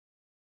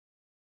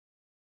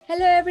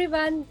Hello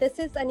everyone, this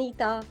is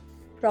Anita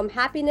from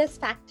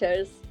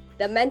HappinessFactors,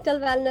 the mental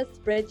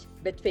wellness bridge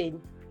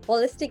between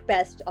holistic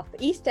best of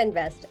East and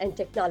West and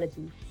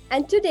technology.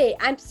 And today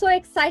I'm so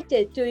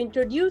excited to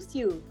introduce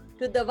you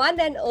to the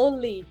one and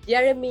only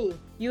Jeremy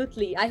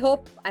Utley. I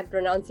hope I'm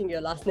pronouncing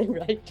your last name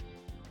right.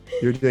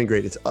 You're doing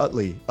great. It's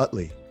Utley.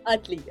 Utley,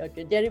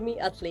 okay,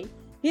 Jeremy Utley.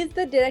 He's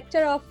the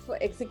Director of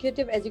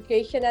Executive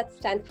Education at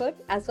Stanford,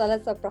 as well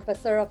as a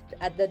professor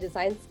at the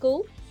Design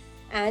School.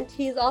 And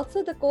he's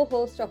also the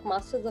co-host of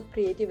Masters of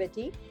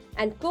Creativity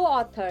and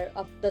co-author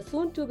of the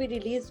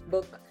soon-to-be-released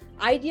book,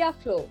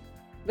 Ideaflow,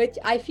 which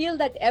I feel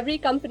that every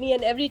company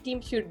and every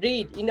team should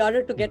read in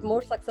order to get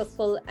more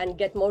successful and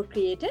get more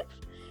creative.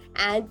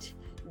 And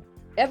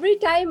every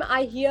time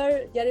I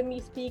hear Jeremy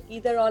speak,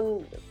 either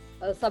on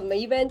some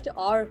event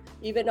or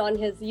even on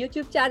his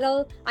YouTube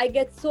channel, I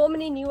get so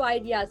many new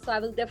ideas. So I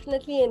will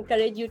definitely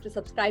encourage you to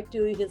subscribe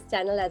to his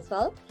channel as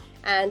well.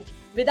 And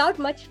without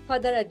much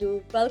further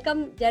ado,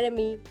 welcome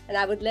Jeremy, and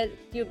I would let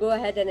you go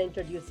ahead and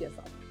introduce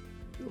yourself.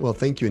 Well,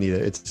 thank you, Anita.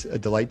 It's a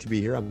delight to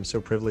be here. I'm so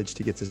privileged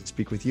to get to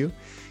speak with you.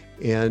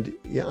 And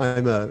yeah,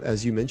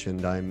 as you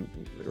mentioned, I'm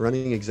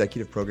running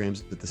executive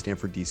programs at the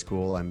Stanford D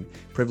School. I'm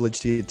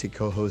privileged to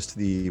co-host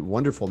the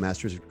wonderful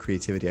Masters of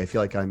Creativity. I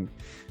feel like I'm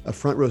a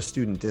front row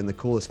student in the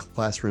coolest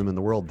classroom in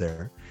the world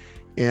there.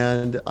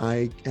 And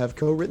I have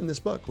co-written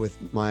this book with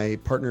my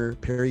partner,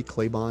 Perry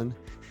Claybon.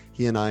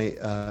 He and I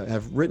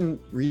have written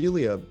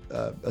really a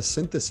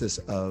synthesis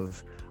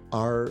of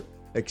our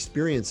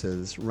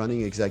experiences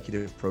running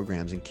executive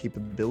programs and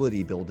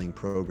capability building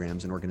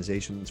programs and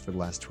organizations for the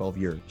last 12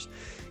 years.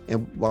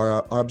 And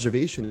our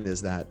observation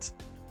is that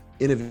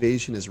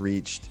innovation has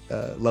reached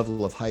a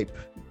level of hype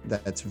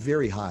that's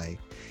very high,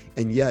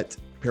 and yet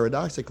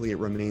paradoxically, it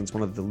remains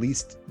one of the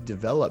least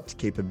developed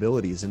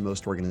capabilities in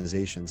most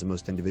organizations and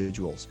most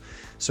individuals.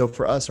 So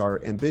for us,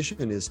 our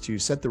ambition is to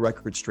set the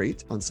record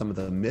straight on some of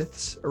the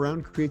myths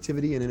around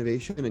creativity and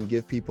innovation and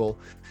give people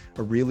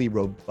a really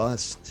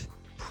robust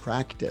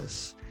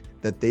practice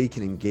that they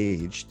can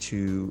engage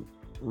to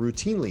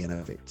routinely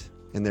innovate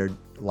in their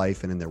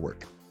life and in their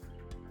work.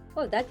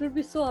 Oh, that would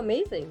be so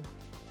amazing.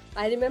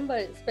 I remember,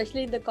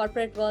 especially in the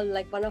corporate world,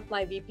 like one of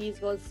my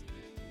VPs was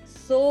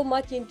so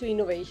much into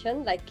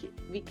innovation. Like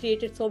we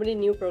created so many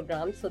new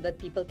programs so that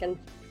people can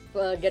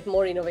get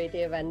more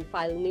innovative and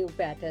file new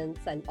patents,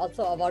 and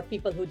also about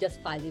people who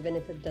just file even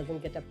if it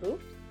doesn't get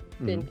approved,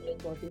 to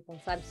encourage more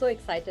people. So I'm so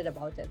excited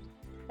about it.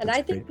 And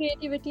I think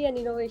creativity and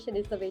innovation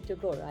is the way to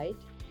go, right?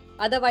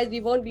 Otherwise, we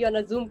won't be on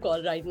a Zoom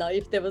call right now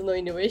if there was no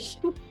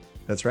innovation.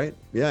 That's right.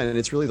 Yeah. And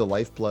it's really the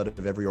lifeblood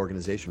of every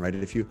organization, right?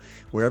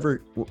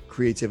 Wherever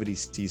creativity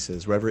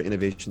ceases, wherever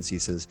innovation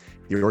ceases,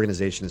 the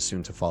organization is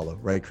soon to follow,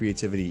 right?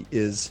 Creativity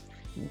is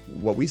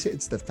what we say,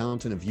 it's the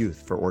fountain of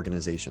youth for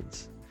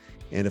organizations.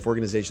 And if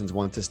organizations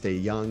want to stay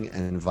young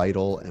and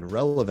vital and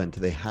relevant,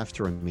 they have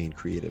to remain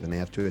creative and they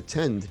have to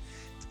attend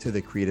to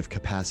the creative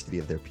capacity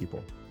of their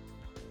people.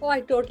 Oh,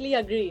 I totally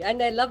agree.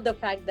 And I love the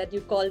fact that you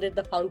called it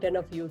the fountain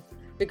of youth,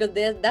 because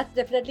that's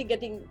definitely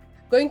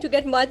going to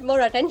get much more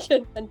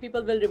attention and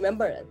people will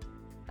remember it.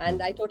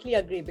 And I totally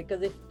agree,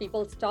 because if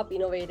people stop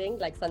innovating,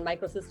 like Sun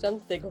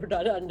Microsystems, they go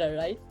down under,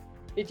 right?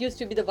 It used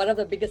to be one of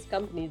the biggest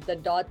companies,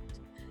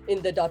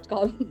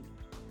 .com.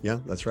 Yeah,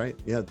 that's right.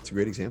 Yeah, it's a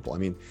great example. I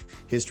mean,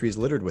 history is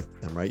littered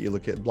with them, right? You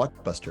look at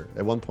Blockbuster.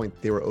 At one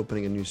point, they were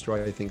opening a new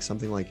store, I think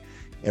something like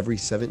every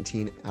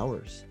 17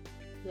 hours.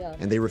 Yeah.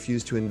 And they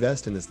refused to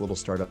invest in this little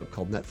startup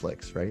called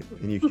Netflix, right?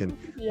 And you can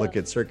look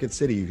at Circuit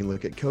City, you can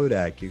look at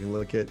Kodak, you can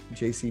look at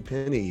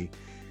JCPenney,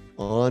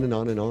 on and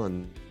on and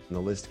on. And the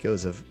list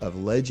goes of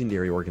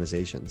legendary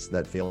organizations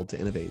that failed to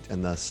innovate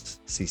and thus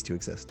cease to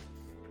exist.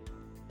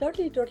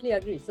 Totally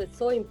agree. So it's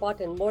so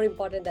important, more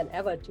important than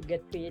ever, to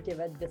get creative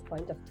at this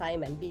point of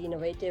time and be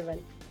innovative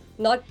and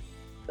not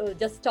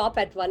just stop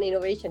at one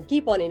innovation,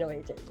 keep on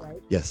innovating,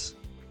 right? Yes.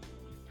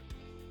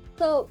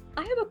 So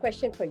I have a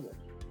question for you.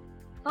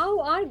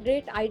 How are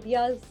great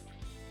ideas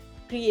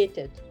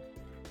created?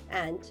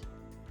 And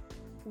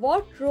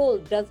what role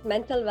does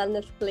mental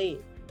wellness play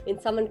in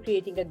someone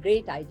creating a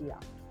great idea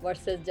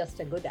versus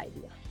just a good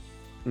idea?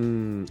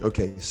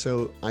 Okay,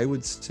 so I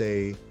would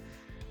say,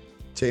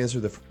 to answer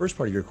the first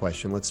part of your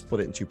question, let's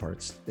split it in two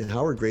parts. And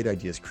how are great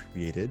ideas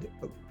created?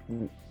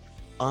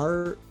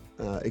 Our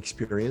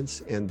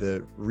experience and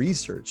the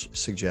research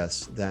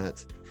suggests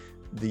that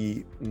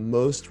the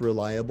most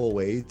reliable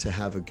way to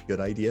have a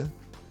good idea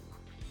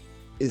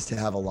is to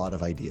have a lot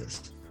of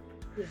ideas.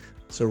 Yeah.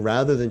 So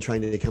rather than trying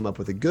to come up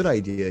with a good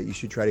idea, you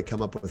should try to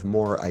come up with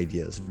more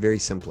ideas, very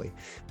simply.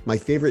 My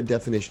favorite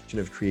definition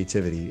of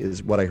creativity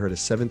is what I heard a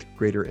seventh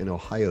grader in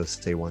Ohio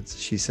say once.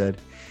 She said,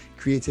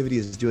 creativity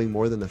is doing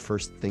more than the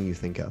first thing you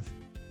think of.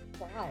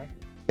 Wow.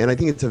 And I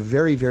think it's a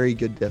very, very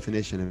good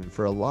definition. And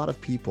for a lot of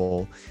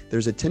people,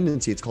 there's a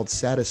tendency, it's called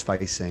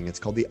satisficing. It's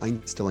called the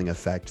Einstein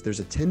effect.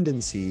 There's a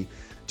tendency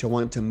to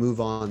want to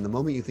move on. The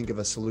moment you think of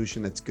a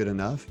solution that's good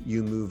enough,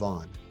 you move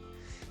on.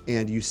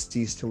 and you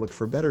cease to look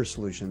for better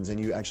solutions, and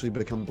you actually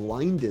become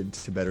blinded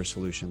to better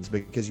solutions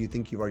because you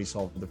think you've already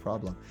solved the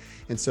problem.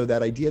 And so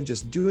that idea of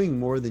just doing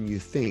more than you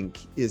think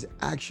is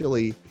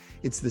actually,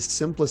 it's the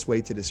simplest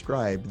way to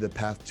describe the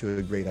path to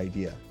a great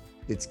idea.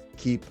 It's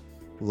keep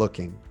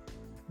looking.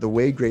 The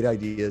way great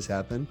ideas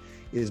happen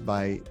is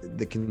by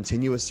the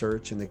continuous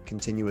search and the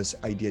continuous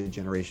idea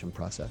generation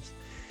process.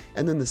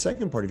 And then the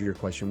second part of your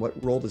question, what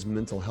role does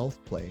mental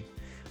health play?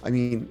 I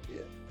mean,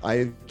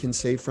 I can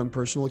say from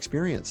personal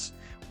experience,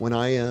 when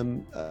I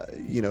am,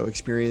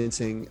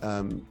 experiencing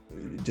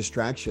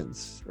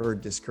distractions or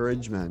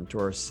discouragement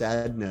or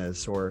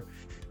sadness or,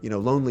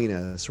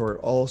 loneliness or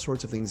all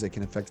sorts of things that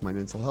can affect my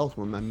mental health,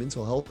 when my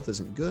mental health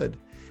isn't good,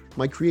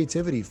 my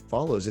creativity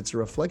follows. It's a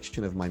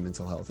reflection of my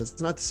mental health.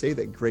 It's not to say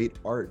that great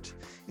art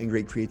and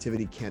great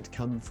creativity can't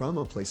come from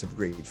a place of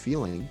great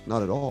feeling,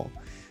 not at all.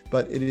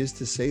 But it is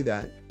to say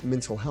that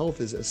mental health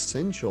is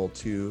essential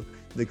to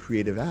the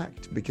creative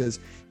act, because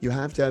you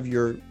have to have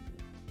your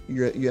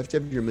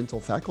mental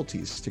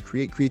faculties to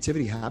create.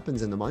 Creativity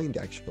happens in the mind,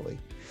 actually.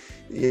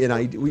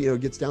 And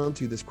it gets down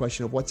to this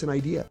question of what's an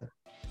idea?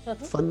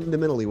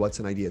 Fundamentally, what's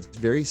an idea? It's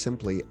very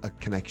simply a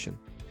connection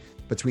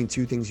between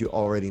two things you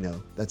already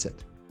know. That's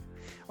it.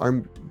 Our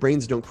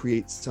brains don't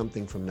create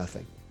something from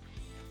nothing.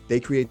 They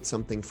create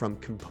something from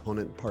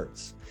component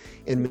parts.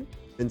 In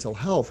mental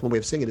health, one way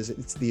of saying it is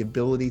it's the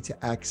ability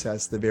to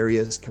access the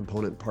various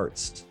component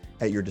parts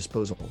at your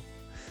disposal.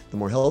 The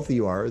more healthy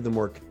you are, the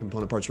more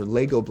component parts, or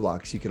Lego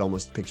blocks, you could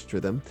almost picture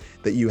them,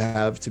 that you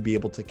have to be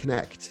able to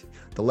connect.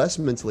 The less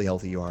mentally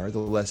healthy you are, the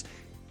less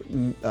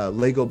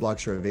Lego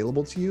blocks are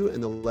available to you,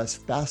 and the less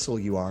facile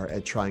you are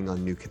at trying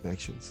on new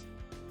connections.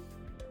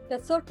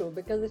 That's so true,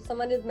 because if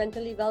someone is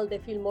mentally well, they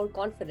feel more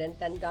confident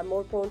and are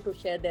more prone to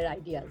share their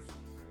ideas.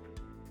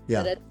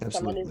 Yeah, Whereas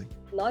absolutely. someone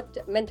is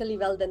not mentally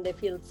well, then they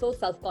feel so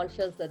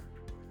self-conscious that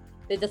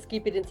they just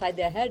keep it inside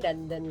their head,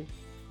 and then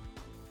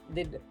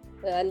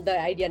the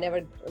idea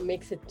never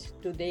makes it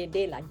to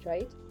daylight,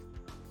 right?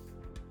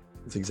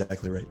 That's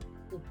exactly right.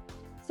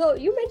 So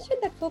you mentioned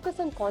that focus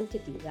on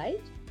quantity,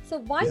 right? So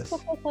why Yes.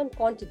 focus on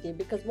quantity?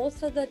 Because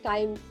most of the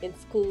time in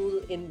school,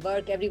 in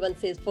work, everyone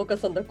says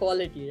focus on the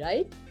quality,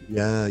 right?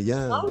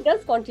 Yeah. How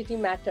does quantity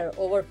matter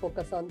over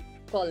focus on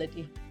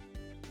quality?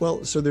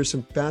 Well, so there's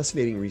some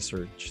fascinating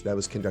research that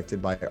was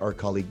conducted by our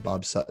colleague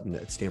Bob Sutton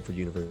at Stanford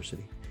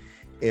University.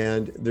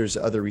 And there's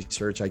other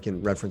research I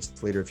can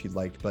reference later if you'd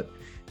like. But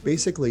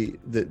basically,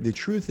 the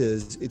truth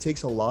is, it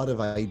takes a lot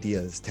of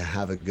ideas to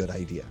have a good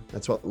idea.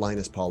 That's what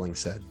Linus Pauling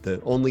said, the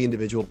only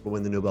individual to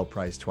win the Nobel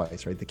Prize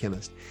twice, right? The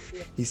chemist.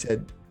 Yeah. He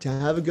said, to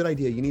have a good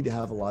idea, you need to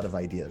have a lot of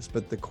ideas.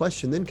 But the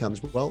question then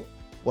comes, well,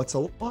 what's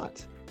a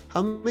lot?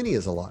 How many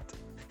is a lot?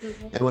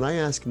 Mm-hmm. And when I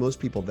ask most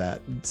people that,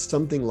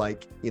 something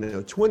like,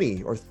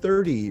 20 or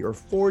 30 or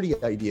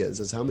 40 ideas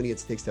is how many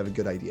it takes to have a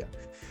good idea.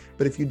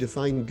 But if you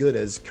define good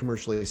as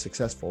commercially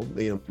successful,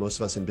 most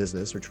of us in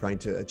business are trying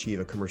to achieve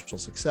a commercial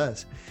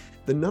success,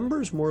 the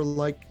number is more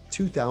like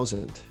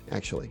 2,000,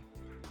 actually.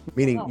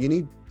 Meaning you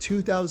need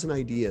 2,000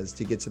 ideas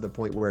to get to the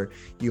point where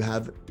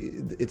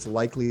it's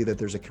likely that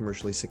there's a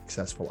commercially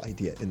successful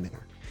idea in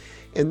there.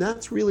 And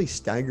that's really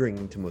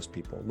staggering to most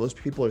people. Most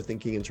people are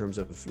thinking in terms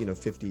of,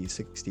 50,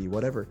 60,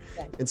 whatever.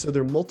 Right. And so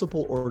they're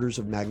multiple orders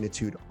of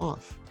magnitude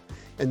off.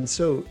 And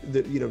so,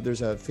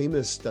 there's a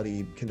famous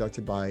study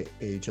conducted by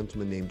a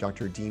gentleman named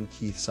Dr. Dean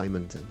Keith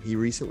Simonton. He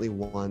recently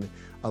won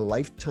a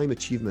Lifetime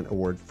Achievement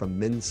Award from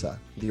Mensa,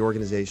 the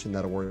organization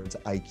that awards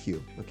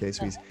IQ. Okay,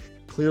 so he's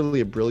clearly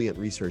a brilliant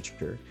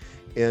researcher.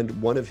 And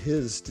one of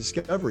his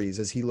discoveries,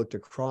 as he looked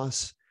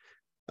across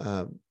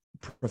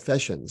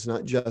professions,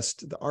 not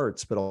just the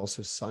arts, but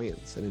also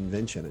science and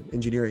invention and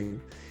engineering,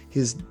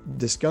 his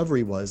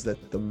discovery was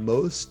that the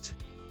most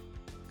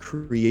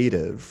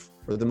creative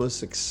or the most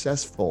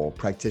successful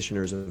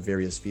practitioners of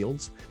various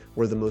fields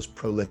were the most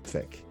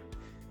prolific.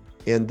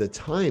 And the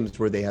times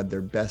where they had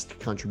their best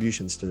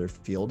contributions to their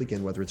field,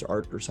 again, whether it's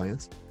art or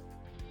science,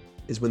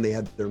 is when they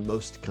had their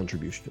most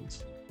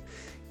contributions.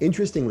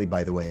 Interestingly,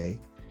 by the way,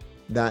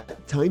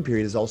 that time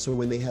period is also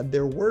when they had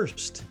their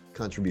worst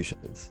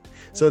contributions.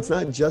 So it's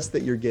not just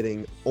that you're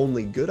getting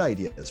only good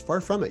ideas. Far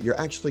from it. You're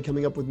actually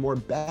coming up with more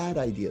bad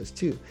ideas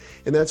too.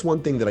 And that's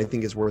one thing that I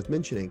think is worth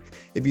mentioning.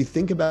 If you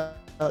think about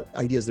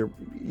ideas, you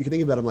can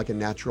think about them like a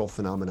natural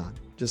phenomenon,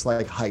 just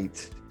like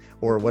height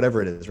or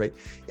whatever it is, right?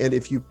 And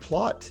if you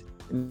plot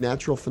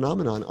natural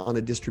phenomenon on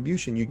a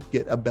distribution, you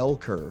get a bell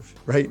curve,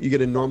 right? You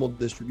get a normal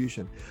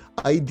distribution.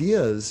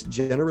 Ideas,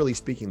 generally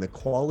speaking, the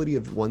quality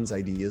of one's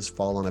ideas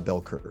fall on a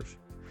bell curve,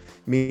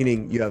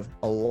 meaning you have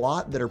a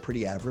lot that are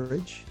pretty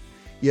average,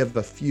 you have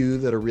a few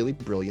that are really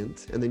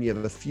brilliant, and then you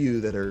have a few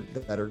that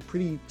are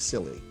pretty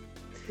silly.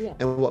 Yeah.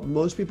 And what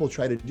most people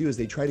try to do is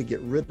they try to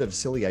get rid of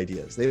silly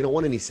ideas. They don't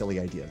want any silly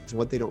ideas. And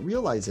what they don't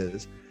realize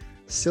is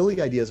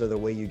silly ideas are the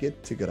way you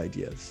get to good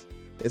ideas.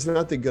 It's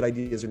not that good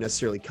ideas are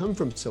necessarily come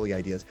from silly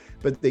ideas,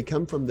 but they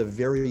come from the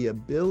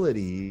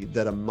variability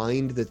that a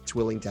mind that's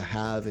willing to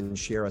have and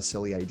share a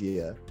silly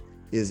idea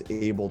is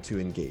able to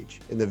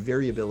engage, and the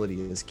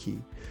variability is key.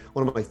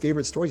 One of my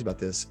favorite stories about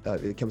this,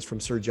 it comes from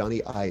Sir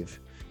Johnny Ive,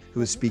 who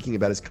was speaking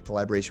about his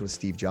collaboration with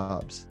Steve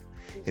Jobs.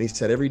 And he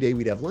said every day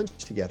we'd have lunch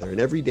together, and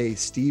every day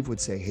Steve would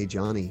say, "Hey,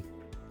 Johnny,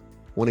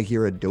 want to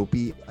hear a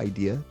dopey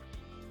idea?"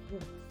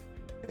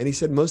 And he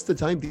said most of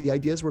the time the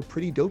ideas were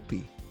pretty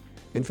dopey.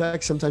 In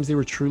fact, sometimes they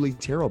were truly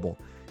terrible.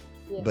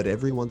 Yeah. But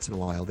every once in a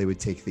while, they would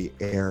take the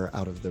air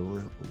out of the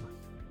room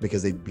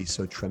because they'd be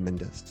so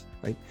tremendous,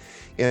 right?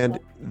 And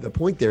the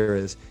point there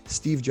is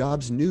Steve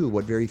Jobs knew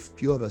what very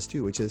few of us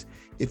do, which is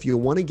if you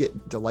want to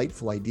get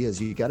delightful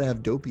ideas, you got to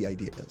have dopey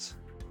ideas,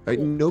 right?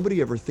 Yeah. Nobody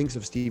ever thinks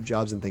of Steve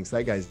Jobs and thinks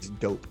that guy's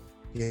dope.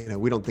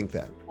 We don't think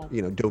that,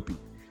 dopey.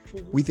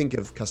 We think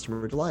of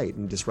customer delight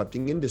and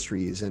disrupting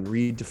industries and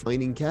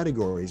redefining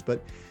categories.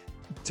 But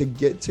to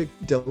get to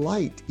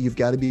delight, you've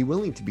got to be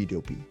willing to be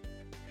dopey.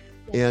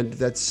 And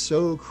that's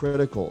so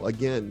critical.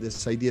 Again,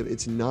 this idea of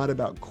it's not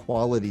about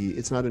quality.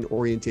 It's not an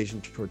orientation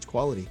towards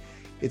quality.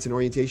 It's an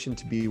orientation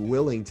to be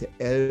willing to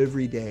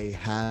every day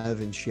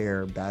have and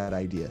share bad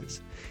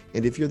ideas.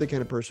 And if you're the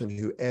kind of person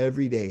who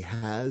every day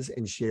has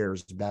and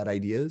shares bad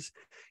ideas,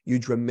 you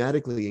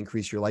dramatically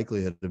increase your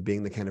likelihood of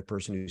being the kind of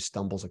person who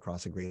stumbles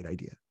across a great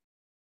idea.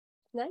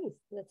 Nice.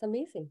 That's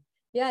amazing.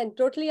 Yeah, and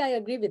totally I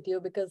agree with you,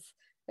 because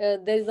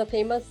there is a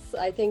famous,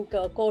 I think,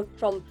 quote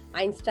from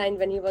Einstein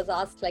when he was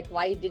asked, like,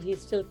 why did he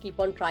still keep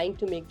on trying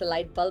to make the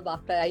light bulb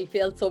after I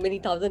failed so many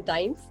thousand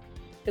times?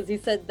 Because he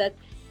said that,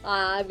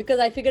 because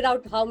I figured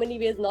out how many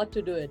ways not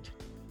to do it.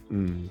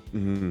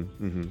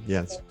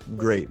 Yes,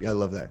 great. I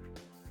love that.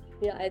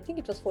 Yeah, I think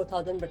it was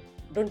 4,000, but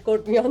don't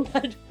quote me on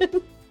that.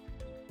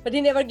 But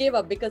he never gave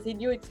up because he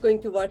knew it's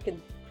going to work,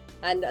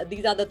 and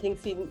these are the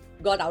things he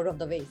got out of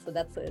the way. So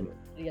that's a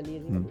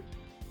really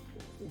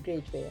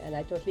great way. And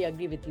I totally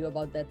agree with you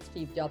about that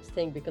Steve Jobs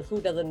thing, because who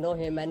doesn't know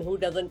him and who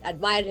doesn't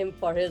admire him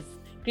for his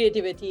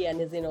creativity and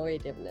his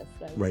innovativeness,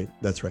 right? Right.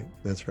 That's right.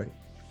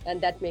 And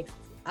that makes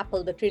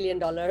Apple the $1 trillion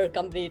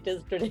company it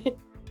is today.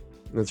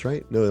 That's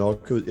right. No,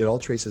 it all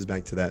traces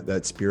back to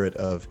that spirit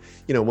of,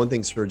 one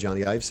thing Sir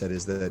Johnny Ive said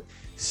is that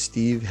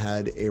Steve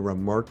had a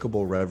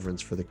remarkable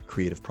reverence for the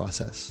creative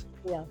process.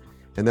 Yeah.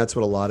 And that's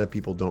what a lot of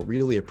people don't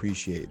really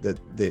appreciate,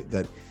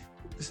 that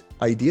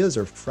ideas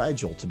are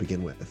fragile to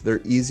begin with.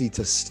 They're easy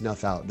to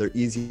snuff out. They're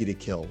easy to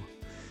kill.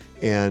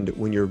 And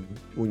when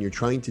you're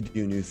trying to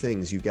do new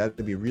things, you've got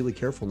to be really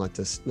careful not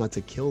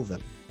to kill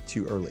them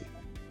too early.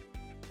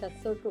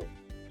 That's so true,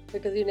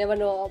 because you never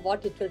know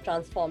what it will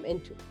transform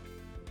into.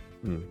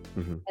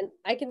 Mm-hmm. And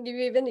I can give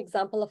you even an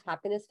example of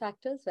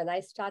HappinessFactors. When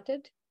I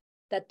started,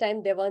 that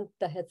time they weren't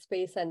the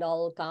Headspace and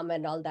all Calm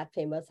and all that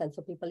famous. And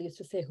so people used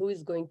to say, who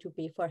is going to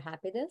pay for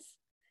happiness?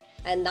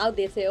 And now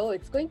they say, oh,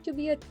 it's going to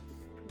be a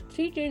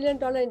 $3 trillion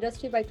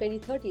industry by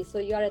 2030. So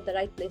you are at the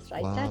right place,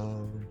 right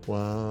time.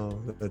 Wow.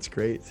 That's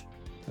great.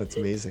 That's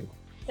amazing.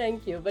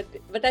 Thank you.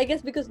 But I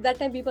guess because that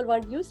time people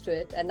weren't used to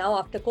it. And now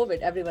after COVID,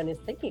 everyone is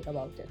thinking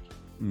about it.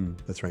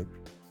 That's right.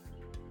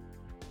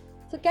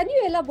 So can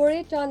you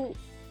elaborate on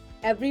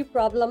every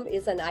problem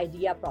is an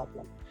idea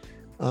problem?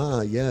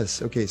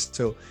 Yes. Okay.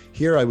 So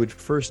here I would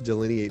first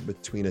delineate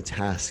between a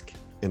task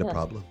and a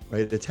problem,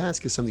 right? A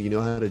task is something you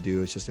know how to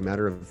do. It's just a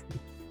matter of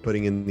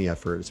putting in the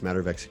effort. It's a matter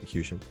of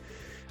execution.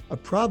 A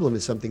problem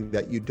is something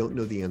that you don't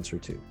know the answer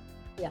to.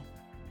 Yeah.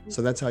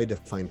 So that's how I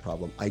define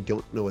problem. I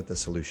don't know what the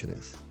solution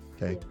is.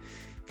 Okay. Yeah.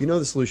 If you know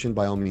the solution,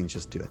 by all means,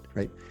 just do it,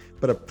 right?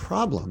 But a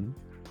problem,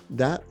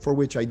 that for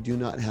which I do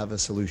not have a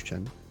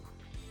solution,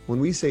 when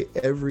we say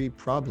every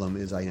problem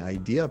is an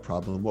idea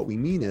problem, what we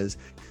mean is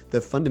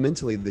that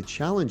fundamentally the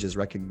challenge is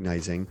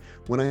recognizing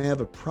when I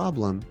have a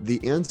problem,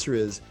 the answer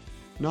is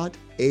not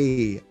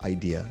a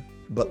idea,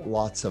 but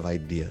lots of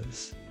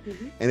ideas.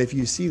 And if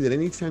you see that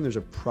anytime there's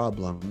a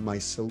problem,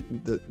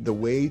 the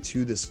way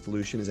to the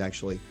solution is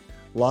actually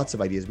lots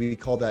of ideas. We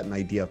call that an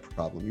idea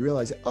problem. You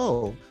realize,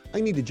 oh,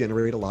 I need to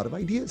generate a lot of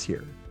ideas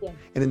here. Yeah.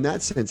 And in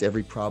that sense,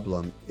 every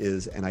problem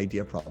is an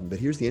idea problem. But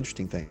here's the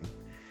interesting thing.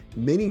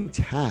 Many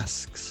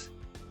tasks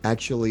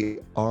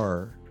actually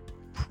are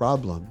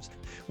problems.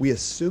 We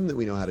assume that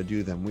we know how to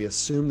do them. We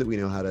assume that we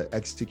know how to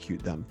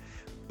execute them,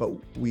 but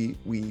we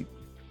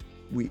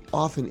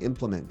often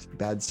implement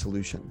bad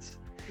solutions.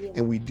 Yeah.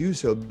 And we do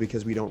so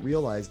because we don't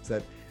realize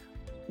that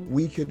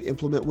we could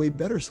implement way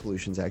better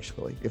solutions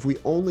actually. If we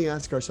only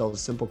ask ourselves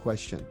a simple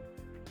question,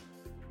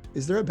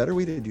 is there a better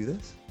way to do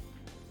this?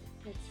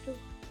 That's true.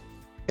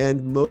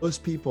 And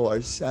most people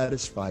are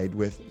satisfied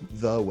with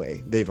the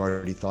way they've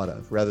already thought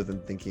of, rather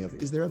than thinking of,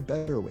 is there a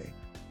better way?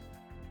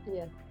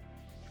 Yeah,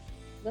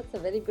 that's a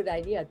very good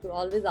idea, to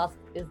always ask,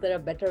 is there a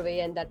better way?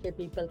 And that way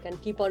people can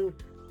keep on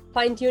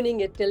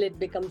fine-tuning it till it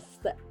becomes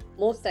the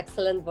most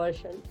excellent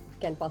version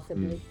it can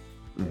possibly.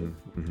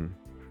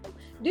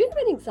 Do you have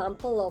an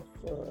example of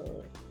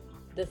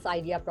this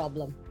idea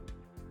problem?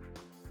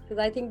 Because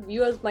I think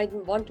viewers might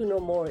want to know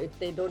more if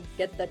they don't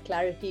get the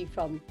clarity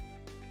from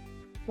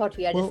what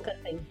we are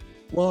discussing.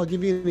 Well, I'll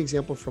give you an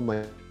example from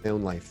my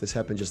own life. This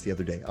happened just the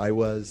other day. I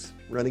was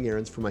running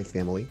errands for my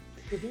family,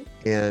 Mhm.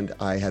 and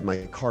I had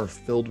my car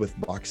filled with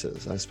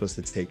boxes I was supposed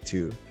to take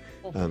to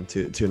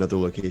another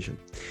location.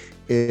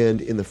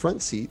 And in the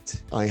front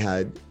seat, I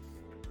had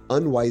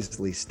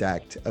unwisely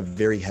stacked a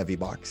very heavy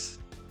box.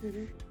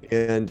 Mhm.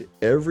 And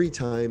every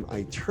time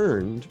I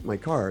turned my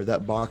car,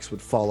 that box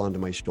would fall onto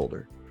my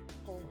shoulder,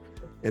 Oh.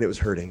 and it was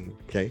hurting.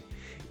 Okay.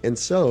 And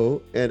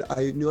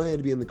I knew I had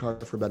to be in the car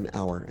for about an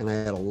hour, and I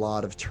had a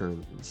lot of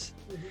turns.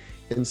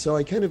 Mhm. And so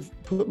I kind of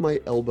put my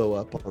elbow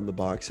up on the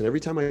box, and every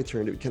time I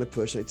turned, it would kind of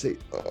push, and I'd say,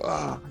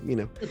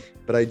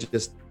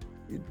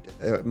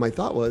 but my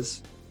thought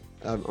was,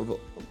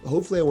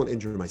 hopefully I won't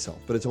injure myself,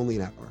 but it's only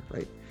an hour,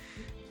 right?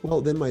 Well,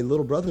 then my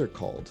little brother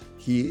called.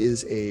 He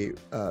is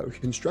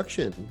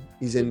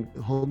he's in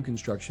home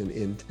construction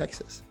in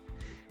Texas.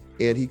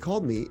 And he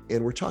called me,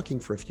 and we're talking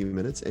for a few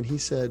minutes, and he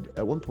said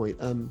at one point,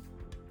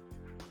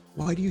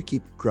 why do you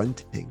keep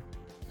grunting?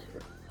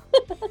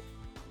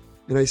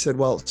 And I said,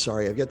 well,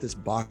 sorry, I've got this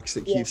box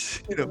that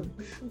keeps,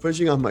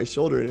 pushing on my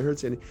shoulder, and it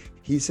hurts. And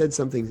he said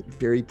something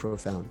very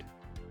profound.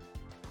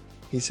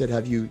 He said,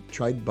 have you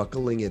tried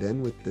buckling it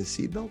in with the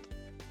seatbelt?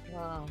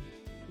 Wow.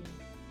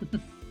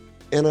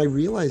 And I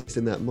realized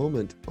in that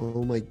moment,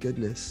 oh my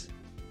goodness,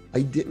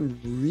 I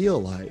didn't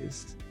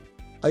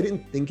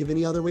think of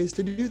any other ways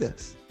to do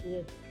this.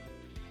 Yes.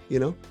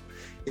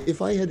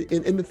 If I had,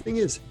 and the thing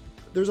is,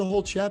 there's a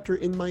whole chapter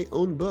in my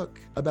own book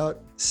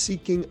about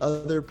seeking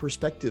other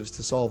perspectives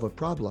to solve a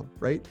problem,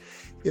 right?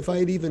 If I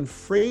had even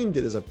framed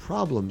it as a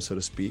problem, so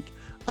to speak,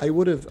 I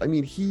would have,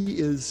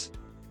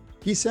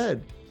 he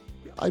said,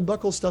 I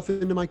buckle stuff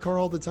into my car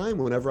all the time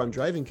whenever I'm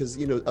driving because,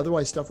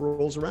 otherwise stuff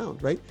rolls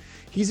around, right?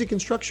 He's a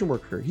construction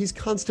worker. He's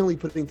constantly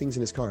putting things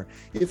in his car.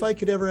 If I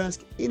could ever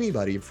ask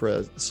anybody for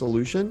a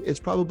solution, it's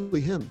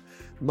probably him.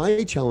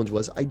 My challenge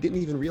was I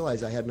didn't even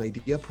realize I had an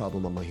idea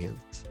problem on my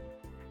hands,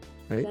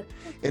 right?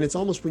 And it's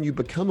almost when you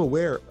become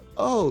aware,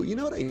 oh, you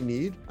know what I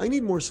need? I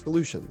need more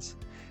solutions.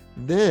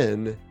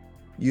 Then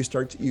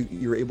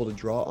you're able to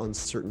draw on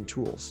certain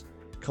tools,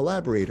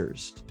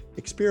 collaborators,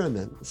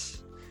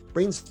 experiments,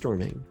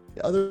 brainstorming,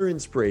 other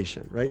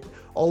inspiration, right?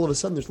 All of a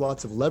sudden, there's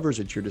lots of levers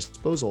at your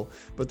disposal,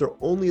 but they're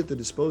only at the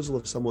disposal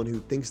of someone who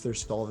thinks they're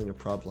solving a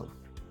problem.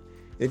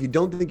 And if you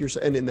don't think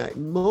and in that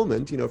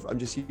moment, if I'm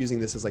just using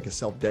this as like a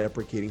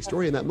self-deprecating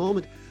story, in that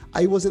moment,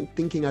 I wasn't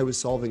thinking I was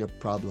solving a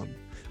problem.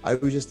 I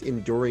was just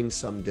enduring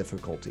some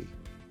difficulty.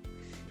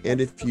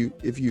 And if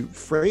you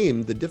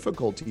frame the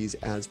difficulties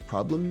as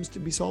problems to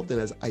be solved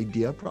and as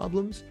idea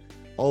problems,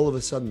 all of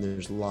a sudden,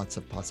 there's lots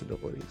of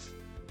possibilities.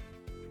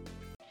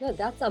 No,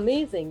 that's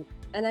amazing.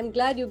 And I'm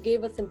glad you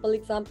gave a simple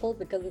example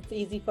because it's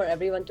easy for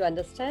everyone to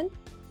understand.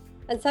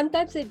 And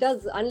sometimes it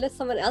does, unless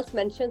someone else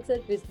mentions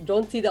it, we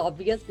don't see the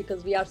obvious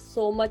because we are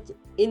so much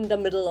in the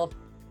middle of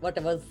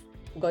whatever's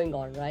going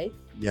on, right?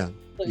 Yeah,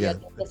 so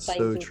that's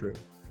so true.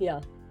 Yeah,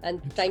 and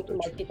trying to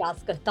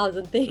multitask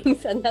 1,000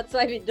 things, and that's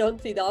why we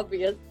don't see the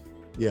obvious.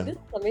 Yeah. This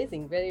is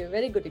amazing. Very,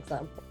 very good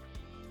example.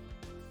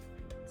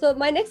 So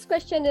my next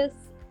question is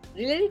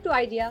related to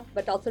idea,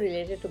 but also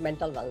related to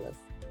mental wellness.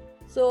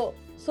 So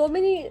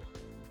many,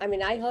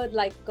 I heard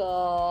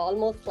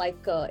almost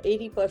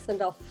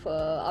 80% of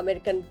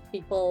American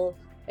people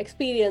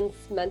experience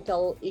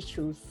mental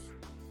issues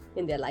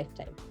in their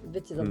lifetime,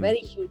 which is a very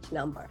huge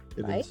number,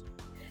 right? Is.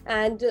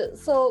 And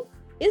so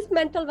is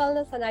mental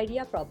wellness an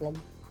idea problem?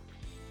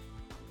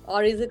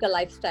 Or is it a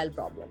lifestyle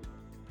problem?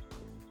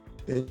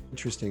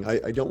 Interesting.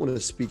 I don't want to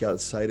speak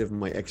outside of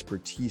my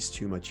expertise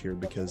too much here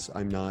because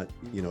I'm not,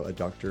 a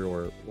doctor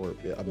or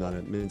I'm not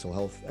a mental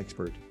health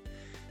expert.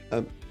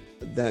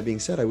 That being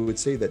said, I would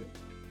say that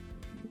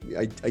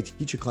I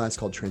teach a class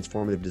called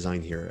Transformative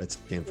Design here at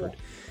Stanford.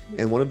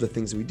 Yeah. And one of the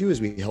things that we do is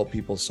we help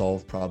people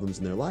solve problems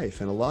in their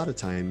life. And a lot of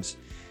times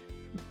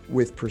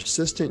with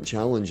persistent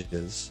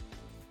challenges,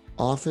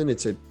 often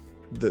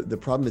the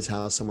problem is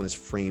how someone has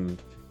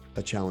framed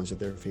a challenge that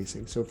they're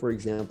facing. So for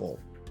example,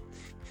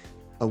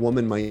 a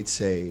woman might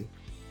say,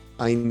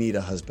 I need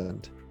a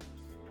husband.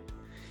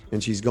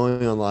 And she's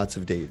going on lots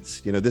of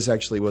dates.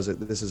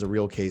 This is a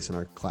real case in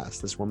our class.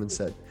 This woman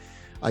said,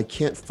 I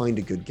can't find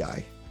a good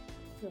guy.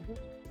 Mm-hmm.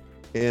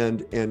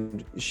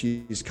 And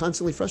she's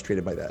constantly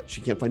frustrated by that. She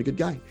can't find a good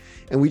guy.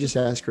 And we just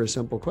ask her a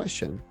simple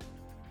question.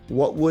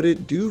 What would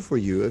it do for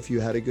you if you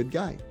had a good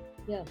guy?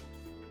 Yeah.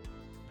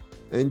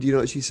 And do you know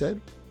what she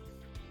said?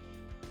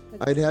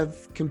 I'd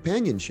have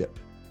companionship.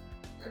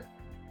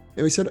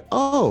 And we said,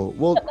 oh,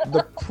 well,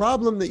 the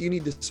problem that you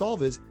need to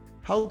solve is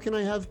how can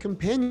I have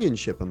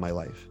companionship in my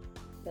life?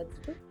 That's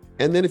true.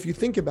 And then if you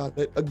think about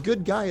it, a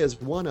good guy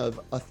is one of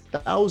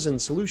 1,000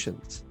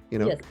 solutions.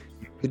 Yes.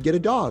 You could get a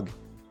dog.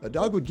 A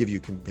dog would give you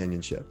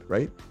companionship,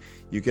 right?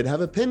 You could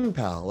have a pen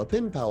pal. A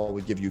pen pal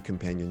would give you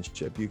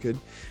companionship. You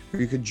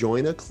could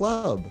join a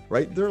club,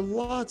 right? There are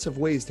lots of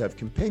ways to have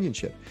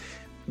companionship.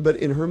 But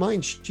in her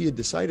mind, she had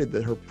decided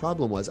that her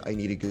problem was, I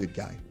need a good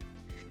guy.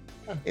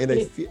 And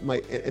I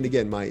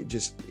feel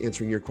just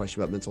answering your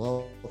question about mental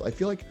health, I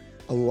feel like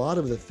a lot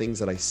of the things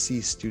that I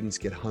see students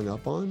get hung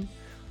up on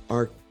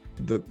are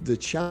the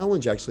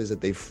challenge actually is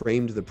that they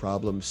framed the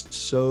problem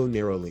so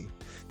narrowly.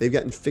 They've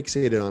gotten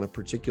fixated on a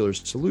particular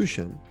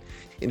solution.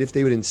 And if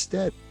they would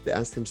instead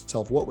ask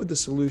themselves, what would the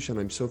solution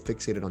I'm so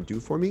fixated on do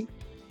for me?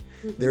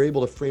 They're able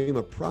to frame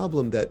a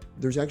problem that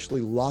there's actually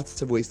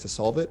lots of ways to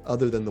solve it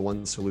other than the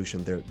one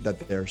solution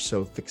that they're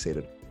so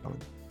fixated on.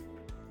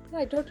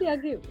 I totally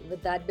agree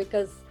with that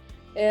because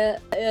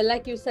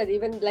like you said,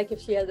 even like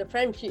if she has a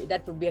friend,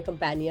 that would be a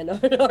companion or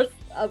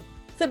a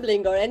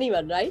sibling or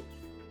anyone, right?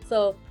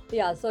 So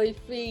yeah, so if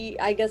we,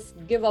 I guess,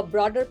 give a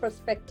broader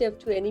perspective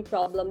to any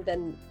problem,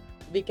 then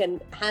we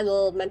can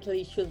handle mental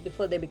issues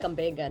before they become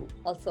big and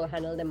also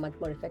handle them much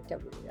more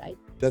effectively, right?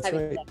 That's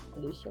Having right. that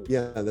solution.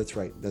 Yeah, that's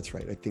right. That's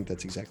right. I think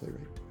that's exactly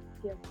right.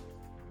 Yeah,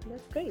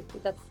 that's great.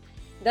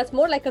 That's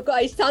more like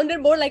it sounded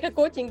more like a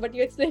coaching, but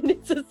you explained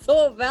it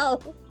so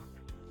well.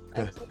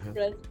 I'm so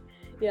impressed.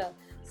 Yeah.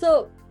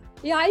 So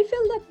yeah, I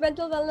feel that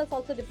mental wellness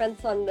also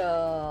depends on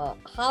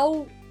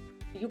how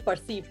you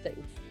perceive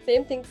things.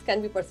 Same things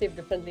can be perceived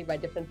differently by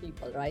different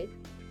people, right?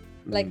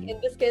 Like in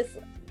this case,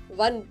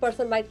 one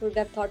person would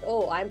have thought,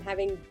 oh,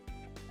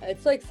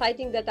 it's so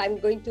exciting that I'm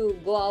going to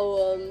go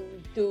out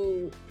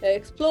to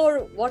explore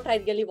what I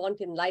really want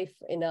in life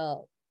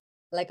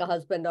like a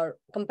husband or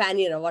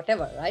companion or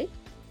whatever, right?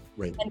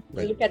 Right. And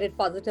Right. look at it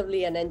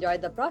positively and enjoy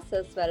the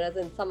process. Whereas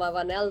in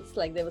someone else,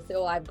 like they will say,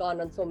 oh, I've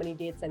gone on so many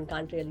dates and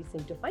can't really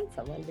seem to find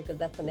someone because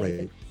that's a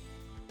negative.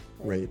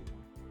 Right.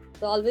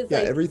 So always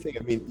Everything.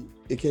 I mean,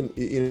 it can,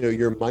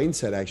 your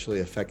mindset actually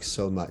affects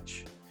so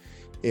much.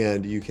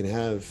 And you can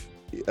have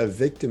a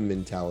victim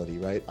mentality,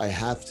 right? I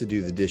have to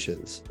do the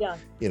dishes. Yeah.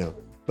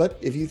 But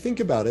if you think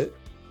about it,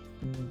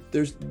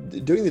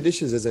 doing the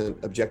dishes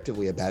isn't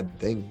objectively a bad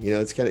thing.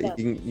 It's kind of,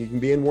 you can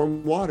be in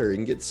warm water, you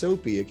can get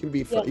soapy, it can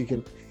be fun. You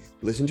can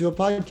listen to a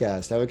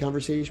podcast, have a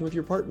conversation with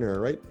your partner,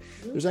 right?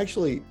 There's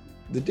actually,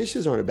 the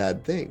dishes aren't a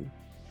bad thing.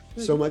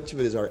 So much of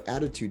it is our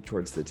attitude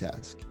towards the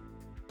task.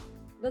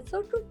 That's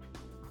so true.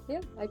 Yeah,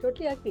 I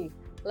totally agree.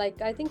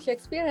 Like I think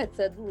Shakespeare had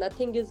said,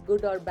 nothing is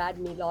good or bad,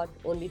 my lord,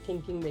 only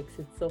thinking makes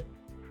it so.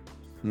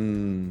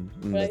 Right?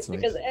 That's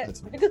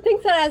nice. Because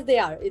things are as they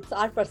are. It's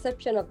our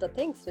perception of the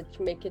things which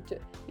make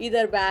it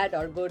either bad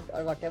or good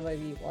or whatever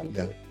we want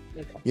to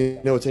make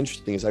of. What's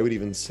interesting is I would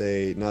even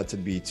say, not to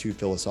be too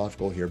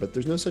philosophical here, but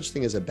there's no such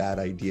thing as a bad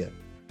idea.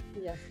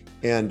 Yeah.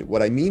 And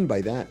what I mean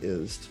by that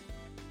is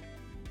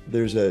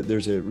there's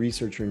a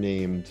researcher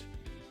named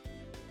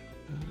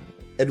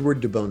Edward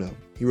de Bono.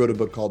 He wrote a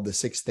book called The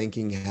Six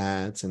Thinking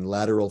Hats and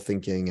Lateral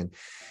Thinking. And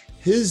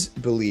his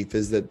belief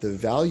is that the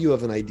value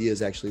of an idea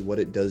is actually what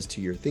it does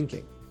to your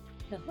thinking,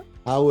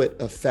 how it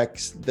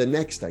affects the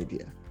next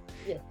idea.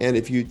 Yeah. And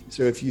if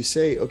you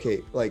say,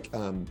 okay, like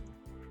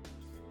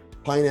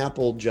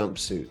pineapple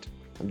jumpsuit,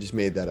 I just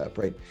made that up,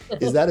 right?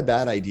 Is that a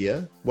bad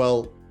idea?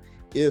 Well,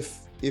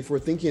 if we're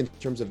thinking in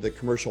terms of the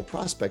commercial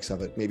prospects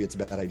of it, maybe it's a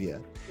bad idea.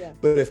 Yeah.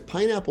 But if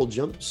pineapple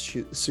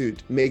jumpsuit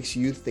makes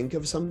you think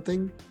of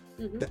something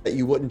that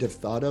you wouldn't have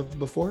thought of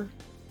before,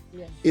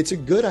 it's a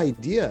good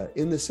idea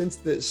in the sense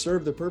that it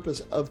served the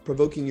purpose of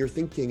provoking your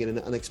thinking in an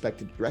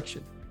unexpected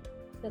direction.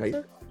 That's right?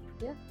 so,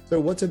 yeah. So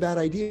what's a bad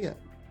idea?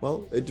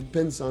 Well, it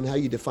depends on how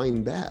you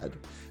define bad.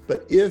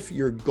 But if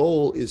your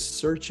goal is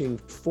searching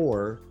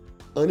for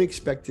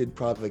unexpected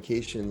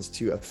provocations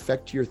to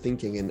affect your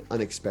thinking in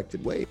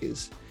unexpected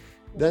ways,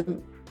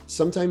 then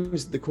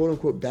sometimes the quote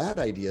unquote bad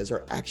ideas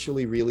are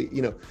actually really,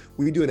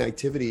 we do an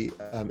activity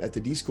at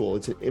the D School.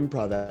 It's an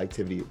improv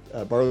activity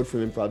borrowed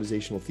from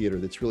improvisational theater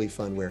that's really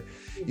fun, where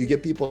you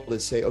get people to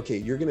say, okay,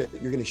 you're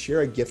gonna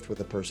share a gift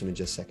with a person in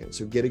just a second.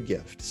 So get a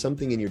gift,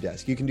 something in your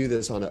desk. You can do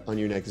this on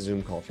your next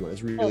Zoom call if you want.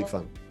 It's really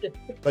fun.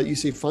 But you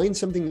say, find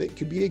something that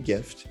could be a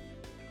gift,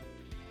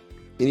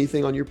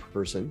 anything on your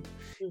person,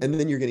 and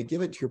then you're going to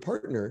give it to your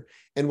partner.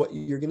 And what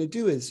you're going to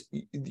do is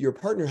your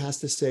partner has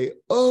to say,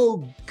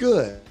 oh,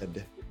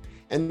 good.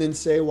 And then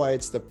say why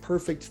it's the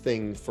perfect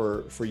thing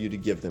for you to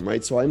give them,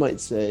 right? So I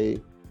might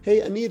say,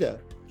 hey, Anita,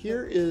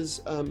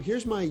 here's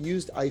my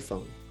used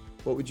iPhone.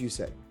 What would you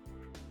say?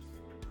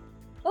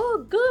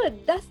 Oh,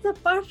 good. That's the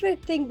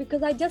perfect thing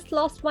because I just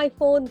lost my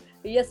phone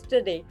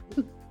yesterday.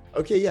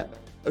 Okay, yeah.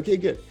 Okay,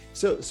 good.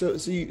 So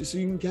you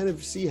can kind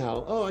of see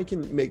how, I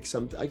can make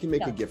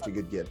a gift a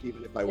good gift,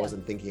 even if I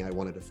wasn't thinking I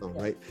wanted a phone,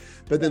 right?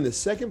 But then the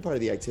second part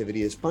of the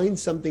activity is find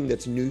something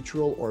that's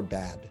neutral or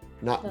bad,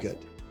 not good.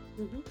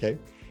 Okay.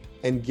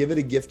 And give it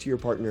a gift to your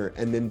partner,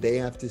 and then they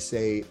have to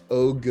say,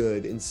 oh,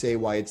 good, and say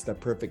why it's the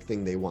perfect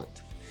thing they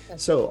want.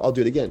 So I'll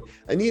do it again.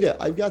 Anita,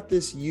 I've got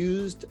this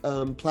used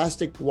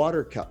plastic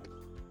water cup.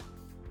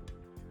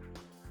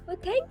 Oh,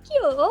 thank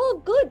you.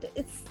 Oh, good.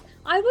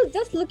 I was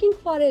just looking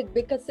for it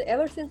because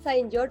ever since I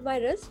injured my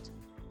wrist,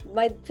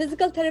 my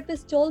physical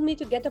therapist told me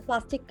to get a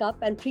plastic cup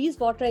and freeze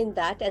water in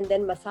that and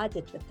then massage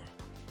it with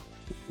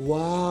that.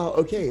 Wow.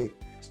 Okay.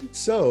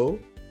 So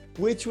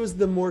which was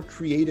the more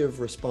creative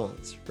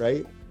response,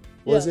 right?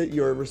 Was it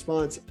your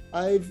response,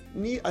 I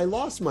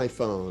lost my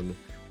phone?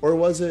 Or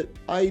was it,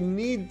 I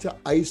need to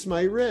ice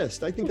my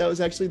wrist? I think that was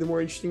actually the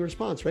more interesting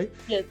response, right?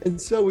 Yes. And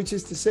so, which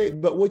is to say,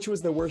 but which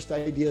was the worst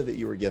idea that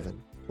you were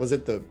given? Was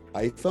it the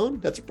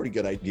iPhone? That's a pretty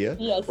good idea.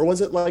 Yes. Or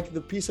was it like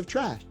the piece of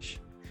trash?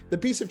 The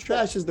piece of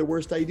trash is the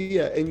worst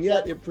idea, and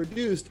yet it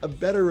produced a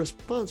better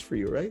response for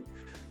you, right?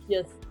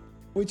 Yes.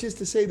 Which is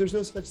to say, there's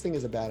no such thing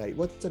as a bad idea.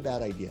 What's a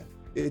bad idea?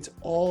 It's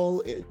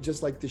all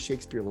just like the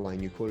Shakespeare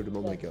line you quoted a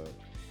moment ago.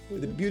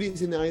 The beauty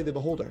is in the eye of the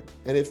beholder.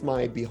 And if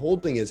my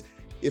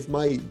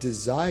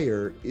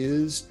desire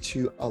is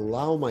to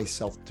allow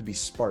myself to be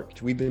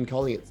sparked, we've been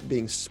calling it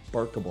being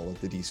sparkable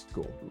at the D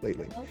School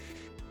lately.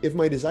 If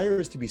my desire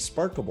is to be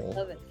sparkable,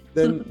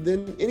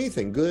 then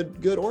anything,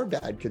 good or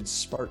bad, could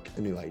spark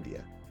a new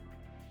idea.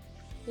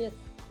 Yes,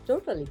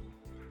 totally.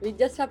 We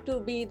just have to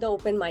be the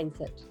open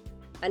mindset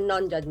and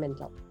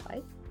non-judgmental,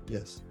 right?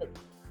 Yes.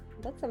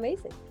 That's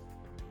amazing.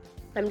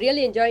 I'm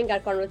really enjoying our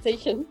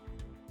conversation.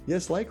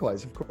 Yes,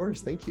 likewise, of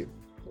course. Thank you.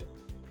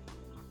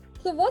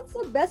 So what's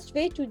the best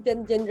way to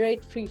then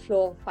generate free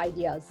flow of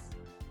ideas,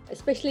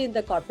 especially in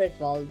the corporate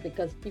world,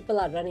 because people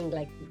are running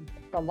like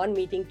from one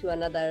meeting to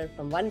another,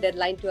 from one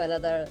deadline to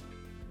another,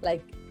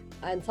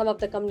 and some of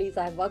the companies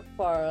I have worked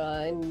for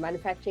in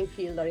manufacturing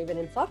field or even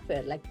in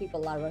software, like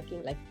people are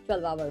working like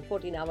 12-hour,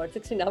 14-hour,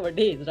 16-hour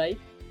days, right?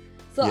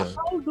 So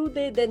how do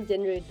they then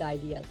generate the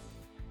ideas?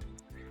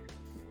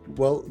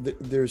 Well,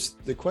 there's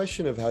the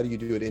question of how do you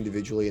do it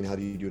individually and how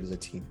do you do it as a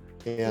team?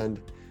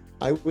 And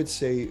I would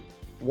say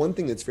one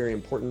thing that's very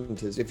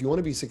important is if you want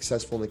to be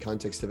successful in the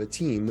context of a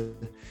team,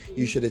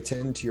 you should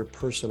attend to your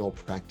personal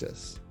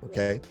practice,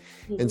 okay?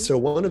 And so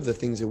one of the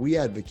things that we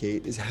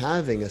advocate is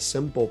having a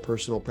simple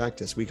personal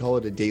practice. We call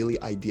it a daily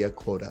idea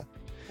quota,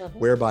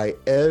 whereby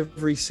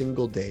every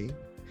single day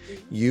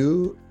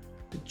you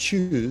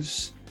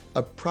choose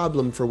a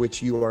problem for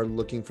which you are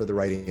looking for the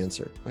right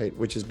answer, right?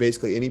 Which is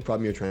basically any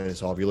problem you're trying to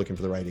solve, you're looking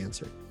for the right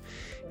answer.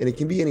 And it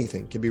can be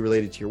anything. It can be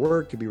related to your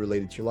work, it can be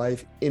related to your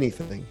life,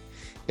 anything.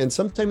 And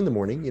sometime in the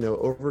morning,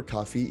 over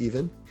coffee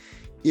even,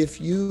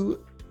 if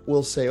you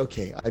will say,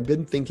 okay, I've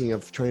been thinking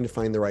of trying to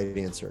find the right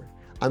answer.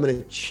 I'm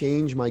going to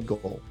change my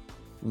goal.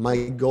 My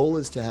goal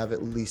is to have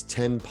at least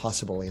 10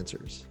 possible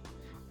answers.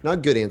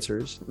 Not good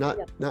answers, not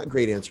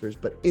great answers,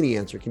 but any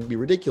answer. Can be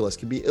ridiculous,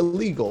 can be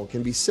illegal,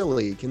 can be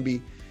silly, can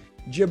be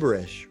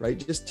gibberish, right?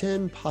 Just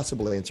 10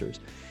 possible answers.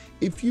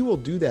 If you will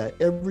do that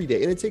every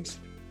day, and it takes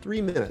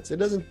 3 minutes, it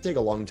doesn't take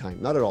a long time,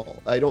 not at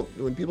all.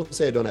 When people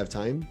say I don't have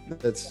time,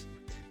 that's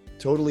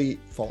totally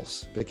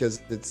false,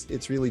 because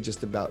it's really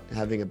just about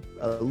having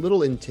a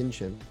little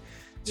intention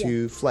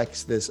to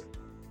flex this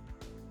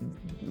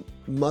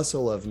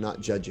muscle of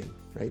not judging,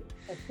 right?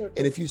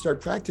 And if you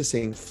start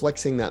practicing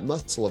flexing that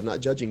muscle of not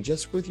judging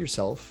just with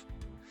yourself,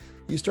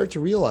 you start to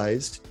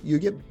realize you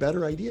get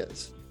better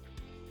ideas.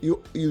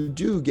 You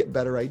do get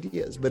better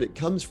ideas, but it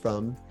comes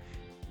from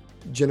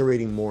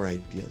generating more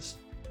ideas.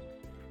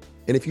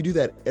 And if you do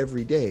that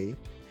every day,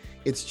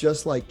 it's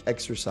just like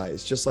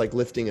exercise, just like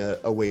lifting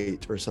a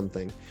weight or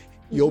something.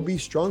 You'll be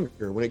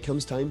stronger when it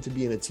comes time to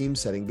be in a team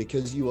setting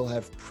because you will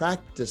have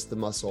practiced the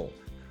muscle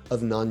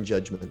of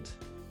non-judgment.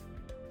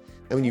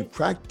 And when you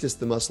practice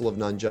the muscle of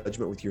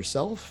non-judgment with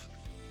yourself,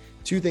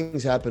 two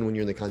things happen when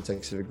you're in the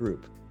context of a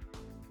group.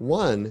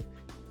 One,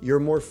 you're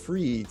more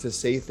free to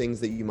say things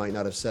that you might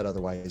not have said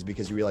otherwise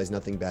because you realize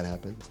nothing bad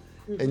happens.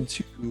 And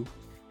two,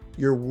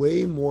 you're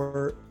way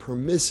more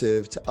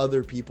permissive to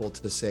other people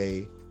to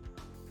say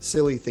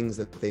silly things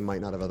that they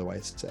might not have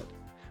otherwise said,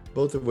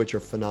 both of which are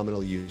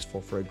phenomenally useful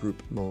for a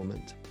group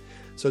moment.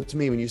 So to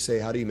me, when you say,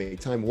 how do you make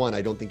time? One,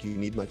 I don't think you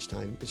need much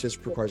time. It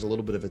just requires a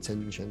little bit of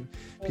attention.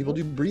 People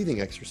do breathing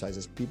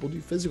exercises. People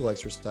do physical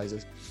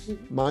exercises.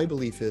 My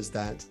belief is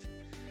that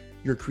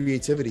your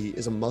creativity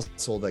is a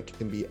muscle that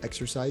can be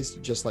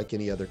exercised just like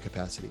any other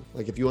capacity.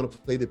 Like if you want to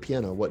play the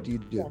piano, what do?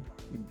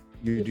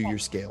 You do your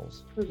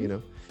scales,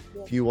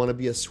 If you want to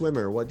be a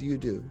swimmer, what do?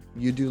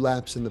 You do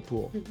laps in the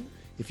pool.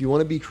 If you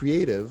want to be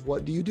creative,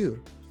 what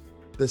do?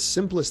 The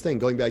simplest thing,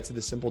 going back to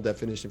the simple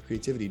definition of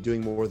creativity,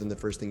 doing more than the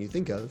first thing you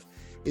think of,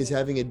 is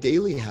having a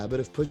daily habit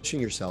of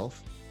pushing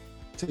yourself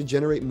to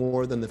generate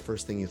more than the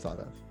first thing you thought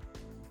of.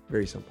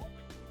 Very simple.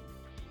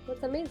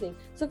 That's amazing.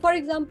 So for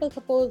example,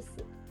 suppose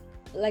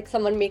like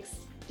someone makes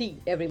tea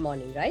every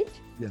morning, right?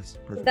 Yes,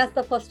 perfect. That's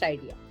the first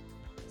idea.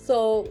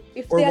 So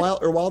if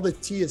while the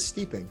tea is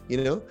steeping,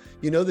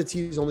 the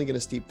tea is only going to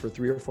steep for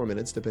 3 or 4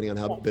 minutes, depending on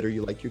how bitter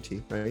you like your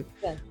tea, right?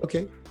 Yeah.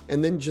 Okay.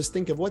 And then just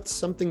think of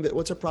what's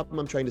a problem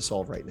I'm trying to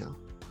solve right now.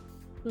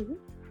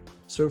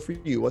 So for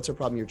you, what's a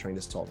problem you're trying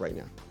to solve right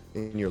now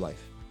in your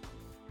life?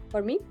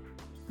 For me?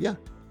 Yeah.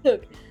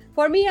 Look,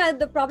 for me,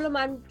 the problem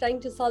I'm trying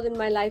to solve in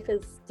my life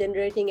is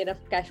generating enough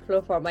cash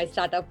flow for my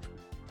startup.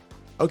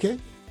 Okay.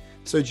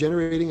 So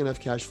generating enough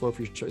cash flow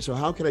for your, so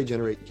how can I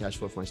generate cash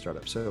flow for my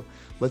startup? So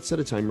let's set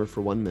a timer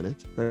for 1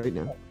 minute right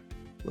now.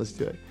 Let's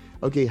do it.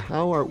 Okay.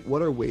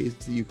 What are ways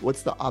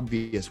what's the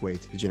obvious way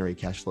to generate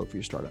cash flow for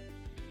your startup?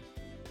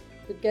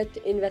 To get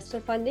investor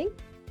funding.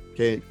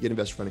 Okay. Get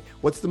investor funding.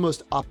 What's the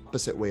most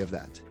opposite way of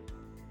that?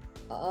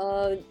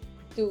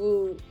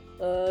 To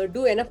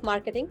do enough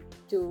marketing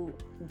to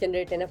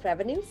generate enough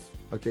revenues.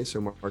 Okay. So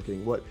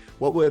marketing, what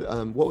would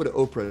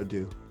Oprah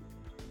do?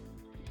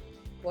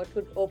 What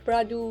would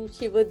Oprah do?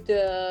 She would,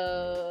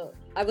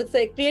 I would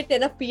say, create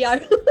enough PR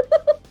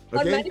or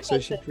Okay, so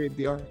manifest she it. created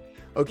PR. Yeah,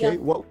 Okay,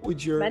 what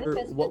would your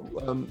manifest it.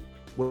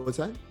 what was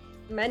that?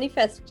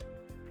 Manifest.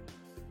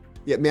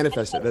 Yeah,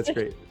 manifest it. That's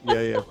great.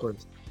 Yeah, yeah, of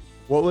course.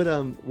 What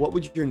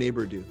would your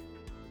neighbor do?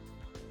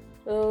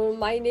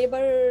 My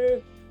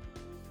neighbor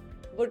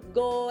would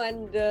go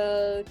and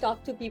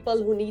talk to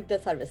people who need the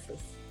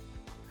services.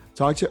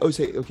 So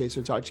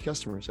talk to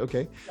customers.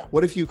 Okay. Yeah.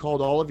 What if you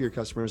called all of your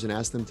customers and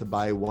asked them to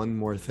buy one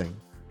more thing?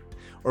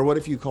 Or what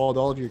if you called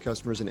all of your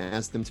customers and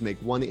asked them to make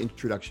one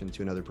introduction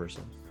to another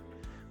person?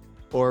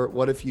 Or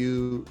what if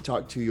you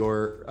talked to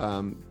your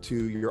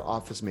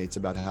office mates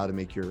about how to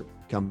make your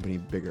company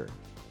bigger?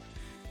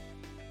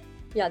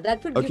 Yeah,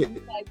 that would Okay, give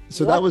me like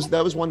so what?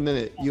 that was 1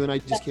 minute. You and I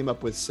just came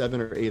up with 7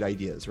 or 8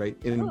 ideas, right?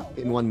 In Oh,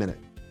 1 minute.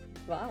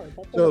 wow,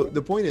 that's So amazing.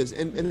 the point is,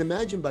 and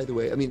imagine, by the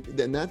way, I mean,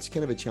 then that's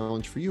kind of a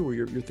challenge for you where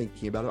you're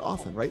thinking about it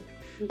often, right?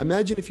 Mhm.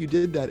 Imagine if you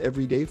did that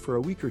every day for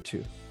a week or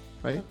two,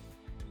 right?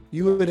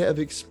 You would have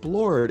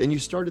explored, and you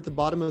start at the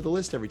bottom of the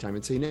list every time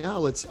and say,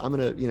 now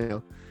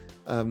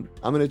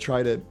I'm gonna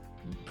try to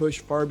push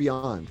far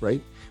beyond,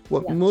 right?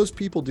 What Yeah. most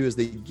people do is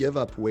they give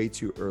up way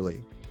too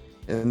early.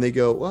 And they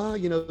go, well,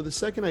 the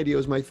second idea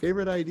was my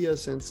favorite idea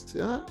since,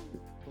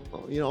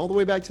 all the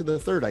way back to the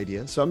third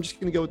idea. So I'm just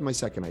going to go with my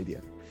second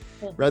idea,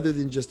 rather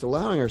than just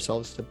allowing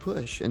ourselves to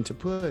push and to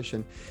push.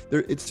 And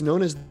it's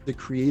known as the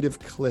creative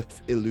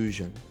cliff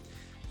illusion,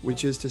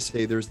 which is to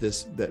say there's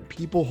that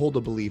people hold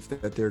a belief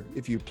that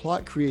if you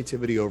plot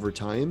creativity over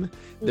time,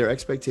 their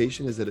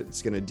expectation is that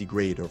it's going to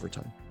degrade over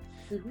time,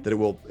 that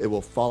it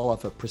will fall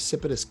off a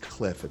precipitous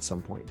cliff at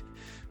some point.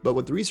 But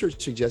what the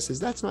research suggests is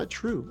that's not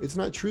true. It's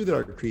not true that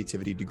our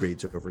creativity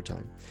degrades over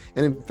time.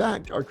 And in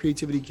fact, our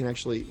creativity can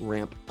actually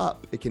ramp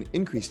up. It can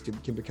increase,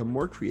 it can become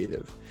more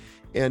creative.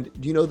 And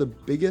do you know the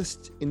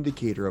biggest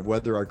indicator of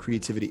whether our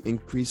creativity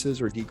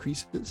increases or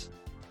decreases?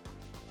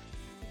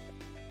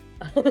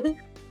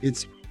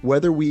 It's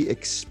whether we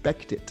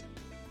expect it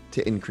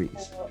to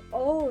increase.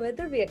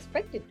 Whether we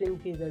expect it to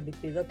increase or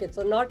decrease. Okay,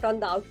 so not on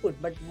the output,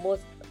 but more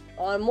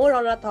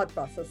on our thought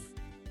process.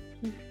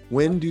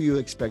 When do you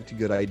expect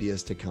good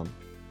ideas to come?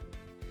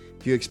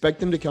 If you expect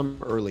them to come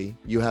early,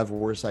 you have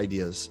worse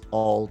ideas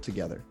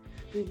altogether.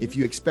 If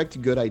you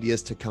expect good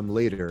ideas to come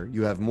later,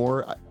 you have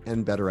more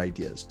and better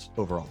ideas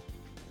overall.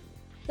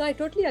 No, I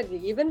totally agree.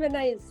 Even when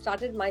I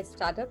started my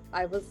startup,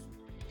 I was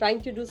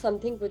trying to do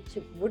something which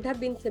would have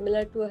been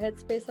similar to a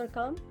Headspace or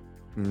Calm.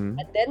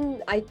 And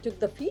then I took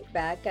the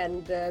feedback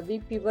and we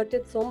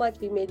pivoted so much.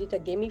 We made it a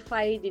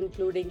gamified,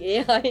 including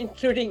AI,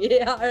 including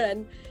AR.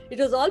 And it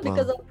was all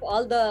because of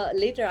all the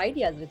later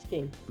ideas which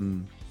came.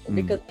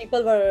 Because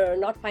people were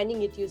not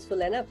finding it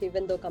useful enough,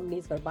 even though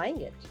companies were buying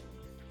it.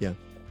 Yeah.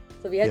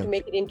 So we had to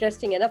make it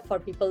interesting enough for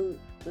people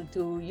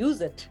to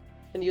use it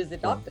and use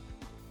it often.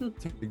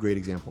 It's a great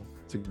example.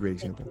 It's a great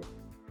example.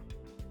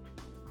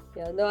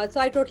 Yeah, no, so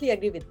I totally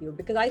agree with you,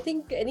 because I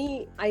think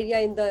any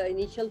idea in the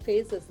initial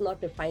phase is not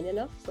refined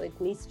enough. So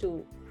it needs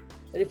to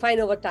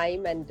refine over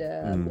time and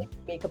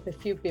make up a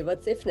few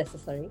pivots if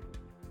necessary.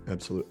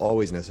 Absolutely.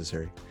 Always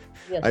necessary.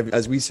 Yes.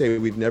 As we say,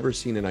 we've never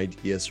seen an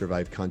idea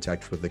survive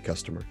contact with the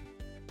customer.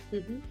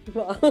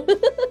 Wow.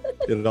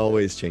 It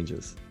always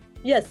changes.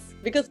 Yes,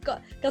 because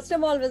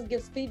customer always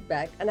gives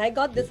feedback. And I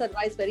got this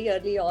advice very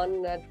early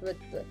on with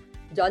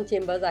John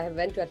Chambers. I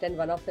went to attend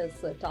one of his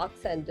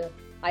talks and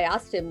I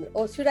asked him,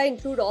 should I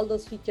include all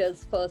those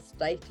features first,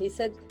 right? He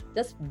said,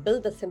 just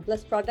build the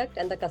simplest product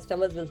and the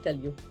customers will tell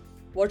you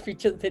what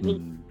features they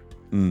need.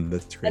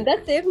 That's great. And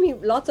that saved me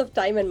lots of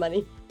time and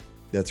money.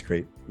 That's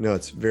great. No,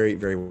 it's very,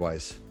 very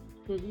wise.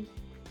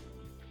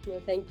 No,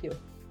 thank you.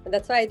 And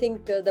that's why I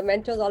think the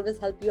mentors always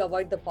help you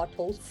avoid the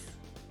potholes.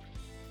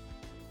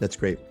 That's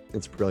great.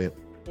 It's brilliant.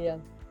 Yeah,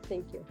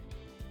 thank you.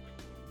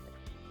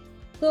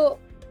 So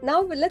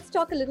now let's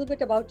talk a little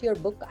bit about your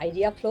book,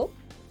 Ideaflow.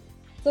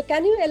 So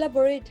can you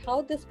elaborate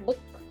how this book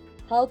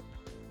helped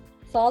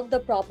solve the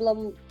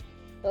problem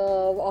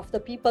of the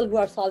people who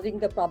are solving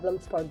the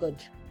problems for good?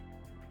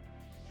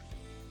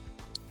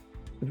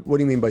 What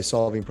do you mean by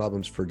solving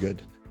problems for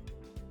good?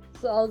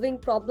 Solving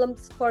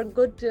problems for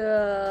good,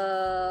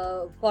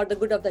 for the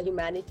good of the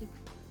humanity.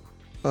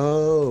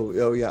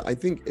 Oh yeah. I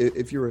think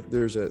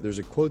there's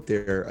a quote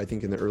there. I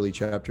think in the early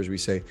chapters we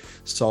say,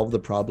 solve the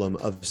problem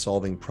of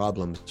solving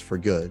problems for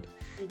good.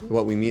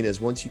 What we mean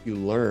is once you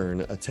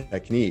learn a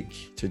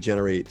technique to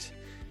generate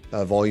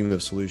a volume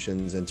of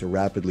solutions and to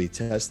rapidly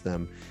test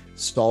them,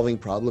 solving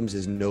problems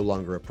is no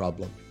longer a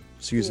problem.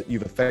 So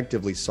you've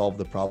effectively solved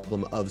the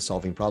problem of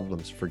solving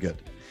problems for good.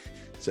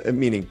 So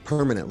meaning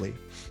permanently.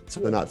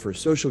 So not for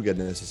social good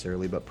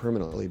necessarily, but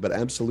permanently. But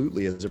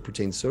absolutely, as it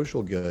pertains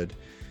social good,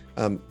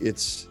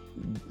 it's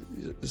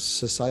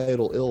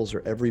societal ills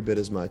are every bit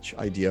as much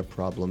idea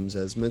problems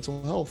as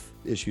mental health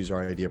issues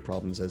are idea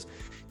problems as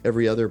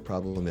every other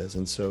problem is.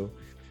 And so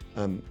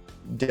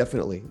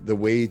definitely the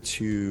way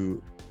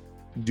to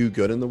do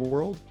good in the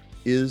world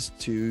is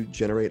to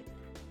generate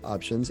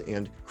options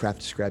and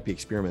craft scrappy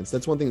experiments.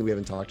 That's one thing that we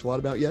haven't talked a lot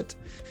about yet,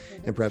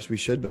 and perhaps we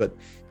should. But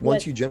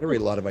once you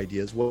generate a lot of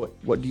ideas,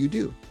 what do you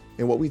do?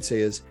 And what we'd say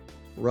is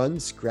run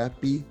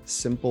scrappy,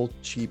 simple,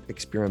 cheap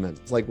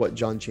experiments, like what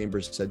John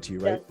Chambers said to you,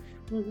 right?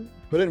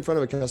 Put it in front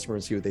of a customer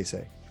and see what they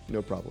say.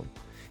 No problem.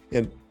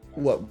 And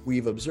what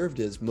we've observed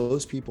is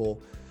most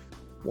people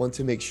want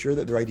to make sure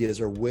that their ideas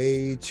are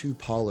way too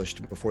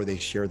polished before they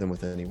share them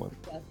with anyone.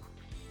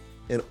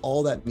 And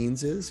all that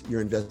means is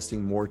you're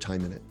investing more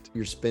time in it.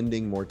 You're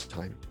spending more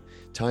time.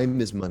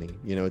 Time is money,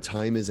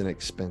 time is an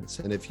expense.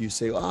 And if you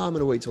say, I'm going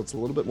to wait till it's a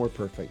little bit more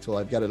perfect, till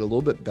I've got it a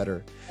little bit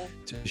better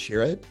to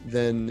share it,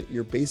 then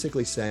you're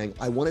basically saying,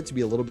 I want it to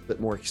be a little bit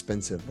more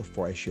expensive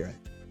before I share it.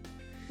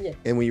 Yeah.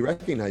 And when you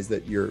recognize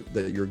that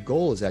your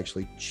goal is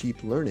actually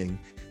cheap learning,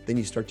 then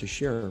you start to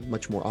share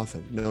much more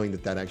often, knowing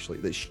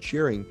that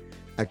sharing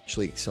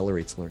actually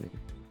accelerates learning.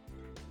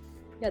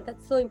 Yeah,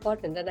 that's so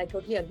important. And I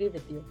totally agree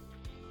with you.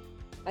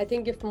 I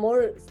think if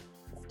more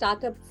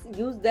startups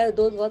use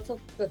those words of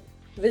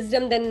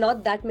wisdom, then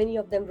not that many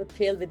of them would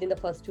fail within the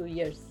first 2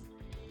 years.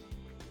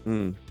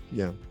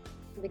 Yeah.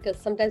 Because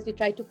sometimes we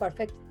try to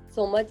perfect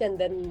so much and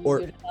then you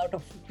run out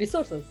of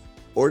resources.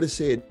 Or to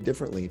say it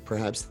differently,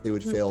 perhaps they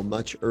would fail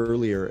much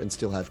earlier and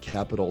still have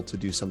capital to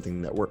do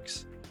something that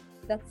works.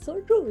 That's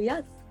so true.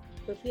 Yes.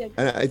 Totally agree.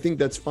 And I think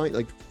that's fine.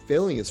 Like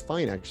failing is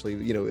fine, actually.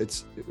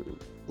 It's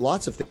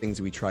lots of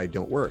things we try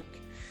don't work.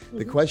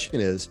 The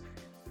question is,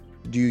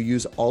 do you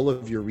use all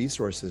of your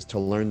resources to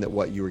learn that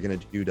what you were going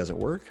to do doesn't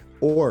work?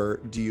 Or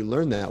do you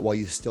learn that while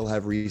you still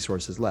have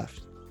resources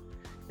left?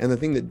 And the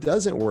thing that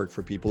doesn't work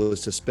for people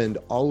is to spend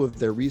all of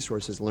their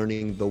resources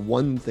learning the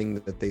one thing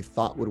that they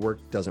thought would work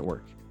doesn't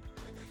work.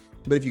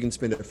 But if you can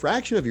spend a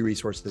fraction of your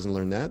resources and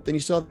learn that, then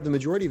you still have the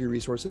majority of your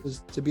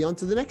resources to be on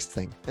to the next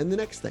thing and the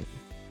next thing.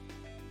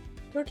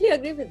 Totally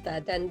agree with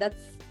that. And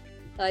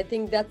I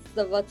think that's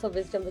the words of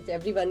wisdom which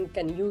everyone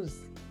can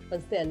use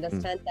once they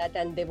understand that,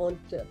 and they won't,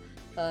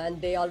 and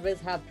they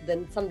always have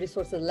then some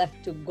resources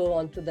left to go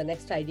on to the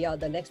next idea or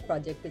the next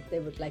project which they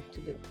would like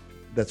to do.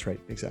 That's right,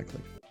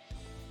 exactly.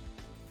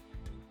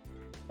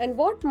 And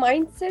what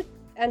mindset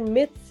and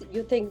myths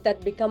you think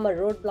that become a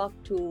roadblock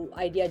to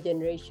idea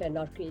generation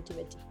or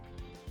creativity?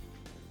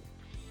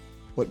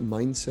 What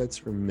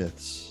mindsets or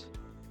myths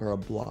are a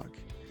block?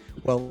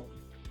 Well,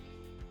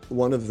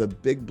 one of the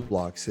big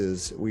blocks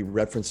is, we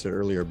referenced it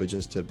earlier, but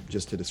just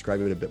to describe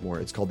it a bit more,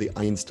 it's called the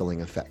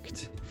Einstein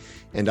effect.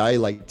 And I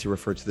like to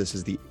refer to this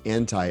as the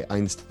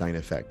anti-Einstein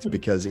effect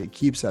because it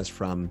keeps us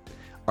from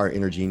our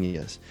inner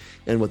genius.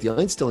 And what the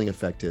Einstein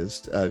effect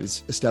is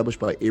established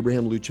by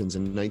Abraham Lutyens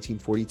in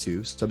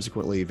 1942,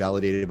 subsequently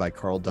validated by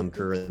Carl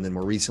Dunker, and then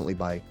more recently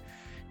by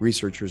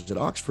researchers at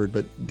Oxford.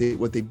 But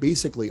what they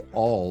basically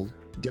all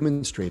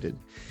demonstrated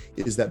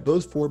is that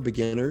both for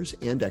beginners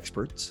and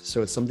experts,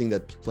 so it's something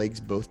that plagues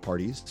both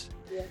parties,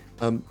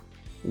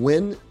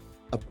 when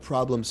a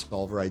problem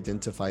solver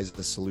identifies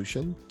the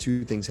solution,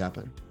 two things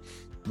happen.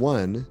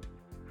 One,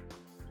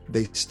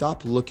 they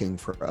stop looking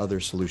for other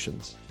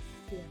solutions.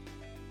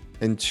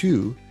 And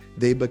two,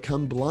 they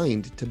become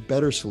blind to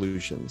better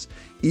solutions,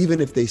 even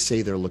if they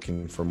say they're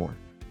looking for more.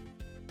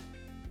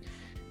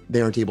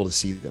 They aren't able to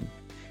see them.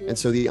 And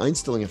so the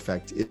Einstein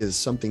effect is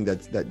something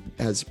that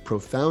has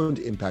profound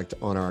impact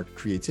on our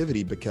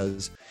creativity,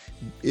 because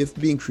if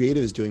being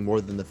creative is doing more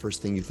than the first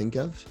thing you think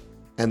of,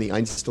 and the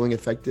Einstein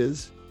effect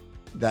is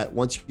that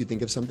once you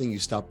think of something, you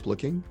stop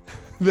looking,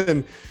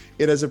 then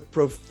it has a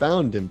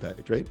profound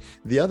impact, right?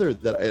 The other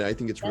that I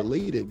think it's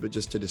related, but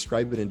just to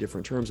describe it in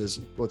different terms, is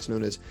what's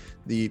known as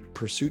the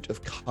pursuit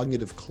of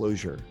cognitive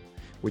closure,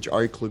 which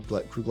Ari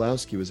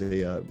Kruglowski was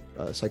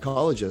a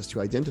psychologist who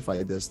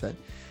identified this, that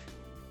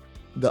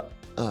the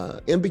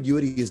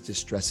ambiguity is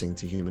distressing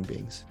to human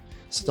beings.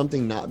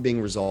 Something not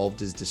being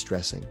resolved is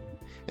distressing.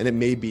 And it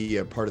may be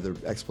a part of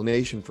the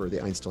explanation for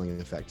the Einstein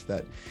effect,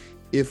 that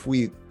if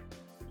we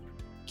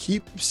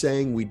keep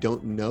saying we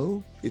don't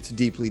know, it's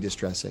deeply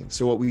distressing.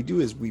 So what we do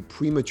is we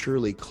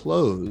prematurely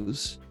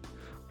close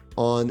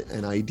on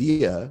an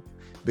idea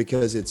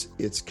because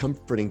it's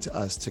comforting to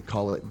us to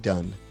call it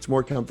done. It's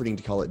more comforting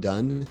to call it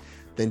done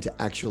than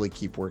to actually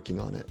keep working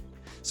on it.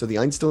 So the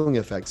Einstein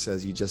effect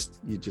says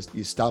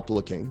you stop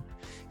looking,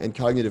 and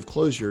cognitive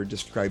closure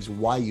describes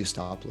why you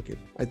stop looking.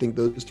 I think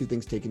those two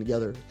things taken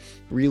together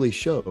really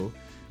show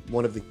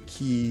one of the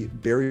key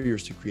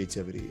barriers to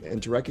creativity,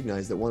 and to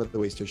recognize that one of the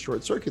ways to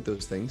short circuit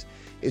those things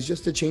is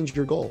just to change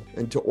your goal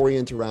and to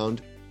orient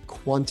around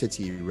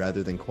quantity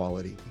rather than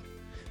quality.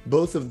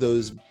 Both of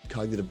those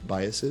cognitive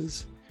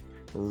biases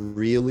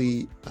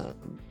really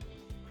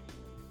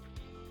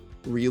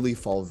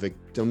fall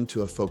victim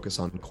to a focus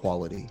on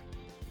quality.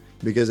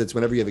 Because it's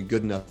whenever you have a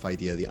good enough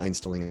idea, the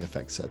Einstein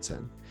effect sets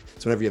in.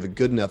 It's whenever you have a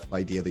good enough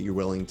idea that you're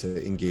willing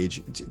to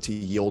engage, to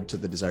yield to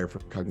the desire for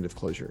cognitive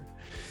closure.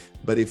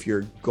 But if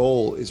your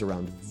goal is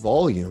around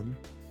volume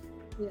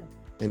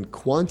and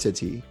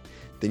quantity,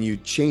 then you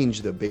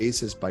change the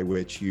basis by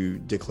which you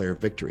declare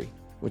victory,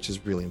 which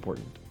is really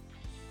important.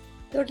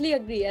 Totally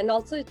agree. And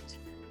also,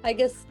 I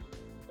guess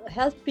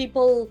help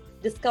people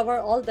discover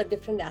all the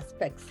different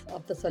aspects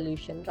of the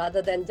solution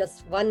rather than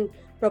just one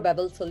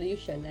probable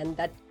solution, and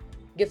that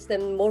gives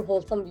them more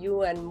wholesome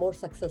view and more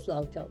success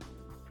long term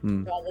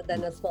rather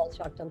than a small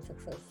short term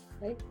success,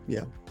 right?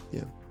 Yeah.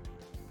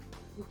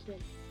 Okay.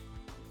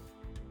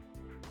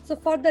 So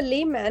for the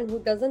layman who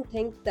doesn't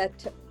think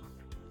that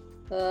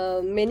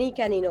many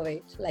can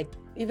innovate, like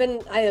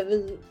even I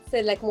will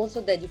say, like most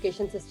of the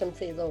education system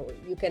says, oh,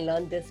 you can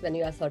learn this when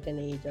you are a certain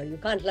age, or you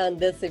can't learn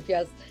this if you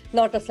are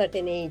not a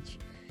certain age.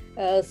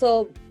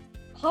 So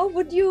how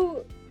would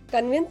you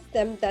convince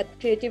them that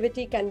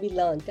creativity can be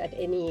learned at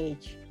any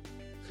age,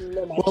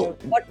 no matter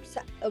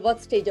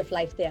what stage of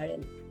life they are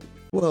in?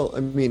 Well, I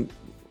mean,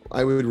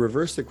 I would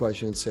reverse the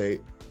question and say,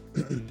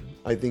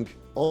 I think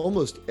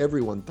almost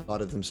everyone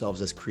thought of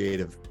themselves as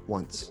creative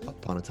once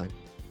upon a time.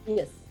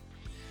 Yes.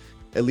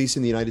 At least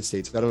in the United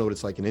States. I don't know what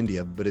it's like in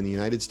India, but in the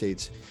United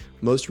States,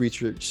 most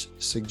research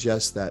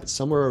suggests that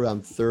somewhere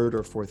around third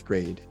or fourth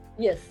grade,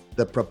 yes,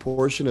 the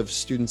proportion of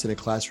students in a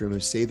classroom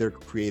who say they're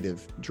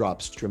creative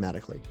drops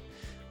dramatically.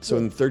 So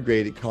in third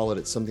grade,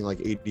 it's something like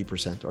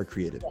 80% are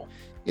creative. Yeah.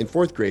 In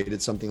fourth grade,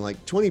 it's something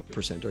like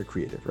 20% are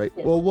creative, right?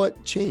 Yes. Well,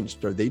 what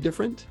changed? Are they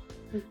different?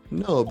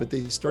 No, but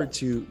they start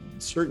to,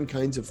 certain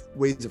kinds of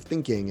ways of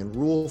thinking and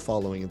rule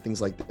following and things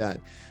like that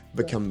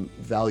become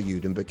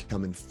valued and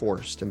become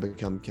enforced and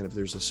become kind of,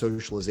 there's a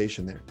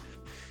socialization there.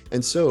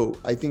 And so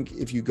I think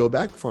if you go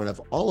back far enough,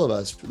 all of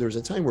us, there was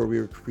a time where we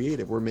were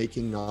creative, we're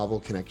making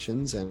novel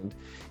connections, and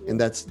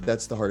that's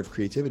the heart of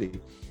creativity.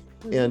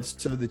 And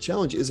so the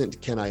challenge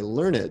isn't, can I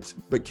learn it,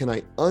 but can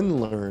I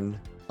unlearn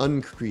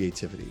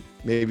uncreativity,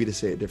 maybe to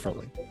say it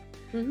differently.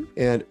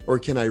 Or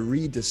can I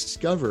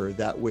rediscover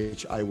that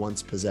which I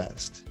once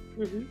possessed,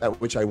 that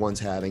which I once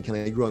had, and can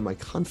I grow in my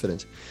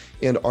confidence?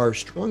 And our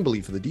strong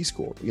belief of the D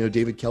School,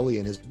 David Kelly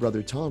and his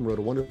brother Tom wrote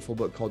a wonderful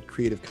book called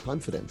Creative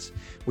Confidence,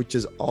 which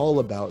is all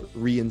about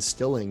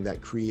reinstilling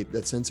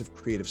that sense of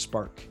creative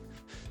spark,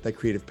 that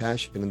creative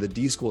passion. And the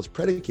D School is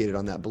predicated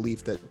on that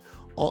belief that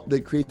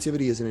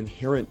creativity is an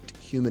inherent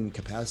human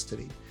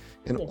capacity,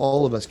 and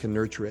all of us can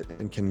nurture it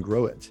and can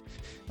grow it.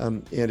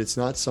 And it's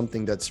not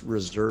something that's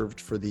reserved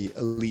for the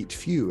elite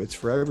few, it's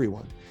for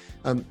everyone.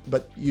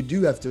 But you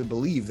do have to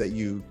believe that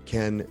you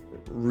can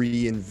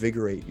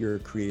reinvigorate your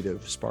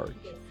creative spark.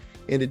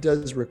 And it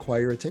does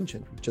require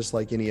attention, just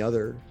like any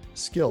other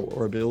skill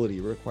or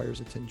ability requires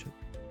attention.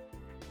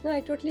 No,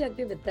 I totally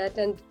agree with that.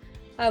 And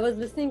I was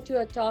listening to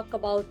a talk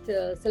about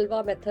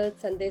Silva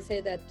methods, and they say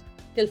that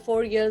till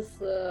 4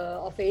 years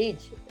of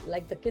age,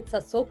 like the kids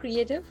are so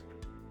creative,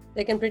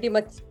 they can pretty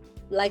much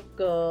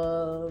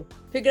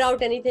figure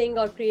out anything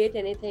or create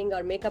anything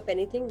or make up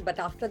anything. But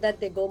after that,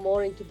 they go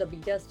more into the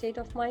beta state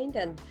of mind,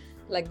 and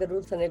like the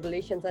rules and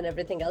regulations and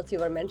everything else you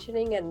were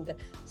mentioning. And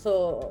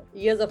so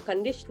years of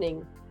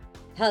conditioning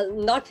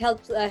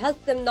helps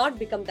them not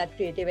become that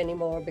creative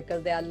anymore,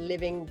 because they are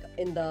living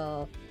in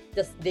the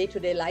just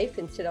day-to-day life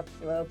instead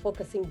of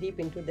focusing deep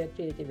into their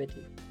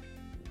creativity.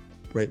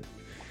 Right.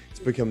 It's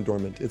become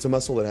dormant. It's a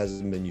muscle that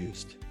hasn't been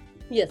used.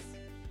 Yes.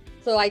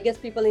 So I guess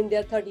people in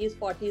their 30s,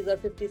 40s, or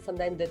 50s,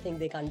 sometimes they think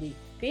they can't be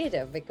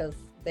creative because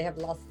they have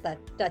lost that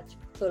touch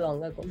so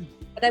long ago.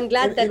 But I'm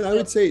glad that I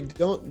would say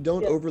don't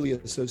overly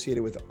associate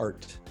it with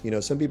art.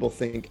 Some people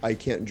think I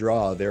can't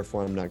draw,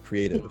 therefore I'm not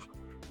creative.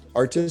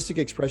 Artistic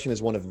expression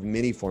is one of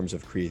many forms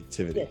of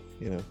creativity.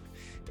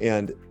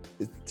 And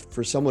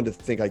for someone to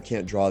think I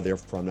can't draw,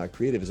 therefore I'm not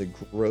creative, is a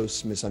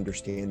gross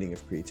misunderstanding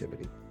of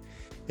creativity.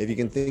 If you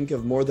can think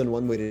of more than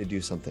one way to do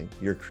something,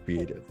 you're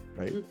creative,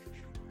 right?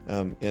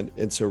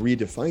 And so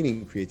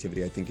redefining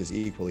creativity, I think, is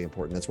equally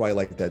important. That's why I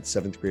like that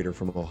 7th grader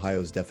from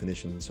Ohio's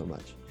definition so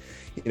much.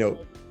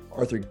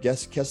 Arthur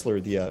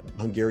Kessler, the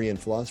Hungarian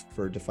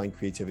philosopher, defined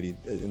creativity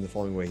in the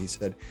following way. He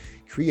said,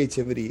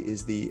 creativity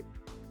is the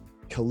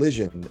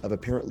collision of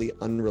apparently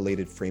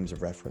unrelated frames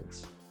of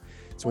reference.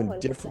 So when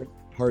different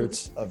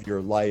parts of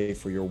your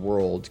life or your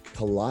world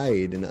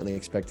collide in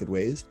unexpected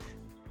ways,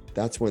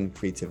 that's when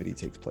creativity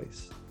takes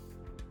place.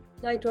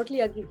 I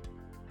totally agree.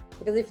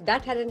 Because if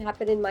that hadn't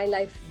happened in my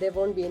life, there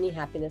won't be any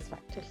happiness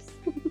factors.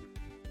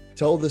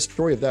 Tell the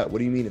story of that. What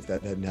do you mean if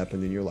that hadn't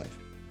happened in your life?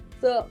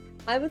 So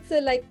I would say,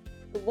 like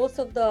most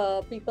of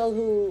the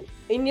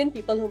Indian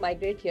people who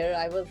migrate here,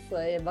 I was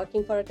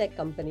working for a tech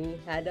company,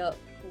 had a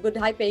good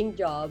high paying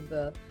job.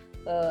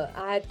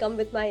 I had come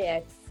with my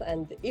ex,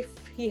 and if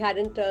he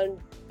hadn't turned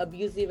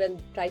abusive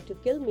and tried to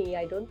kill me,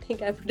 I don't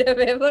think I would have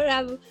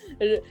ever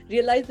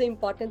realized the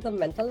importance of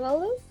mental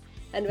wellness.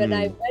 And when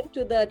I went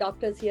to the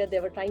doctors here,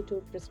 they were trying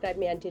to prescribe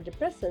me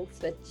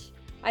antidepressants, which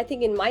I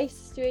think in my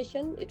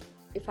situation,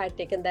 if I had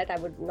taken that, I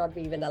would not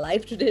be even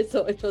alive today.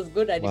 So it was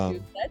good I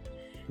refused that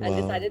and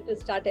decided to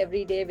start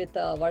every day with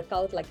a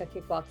workout like a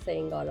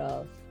kickboxing or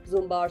a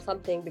Zumba or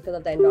something, because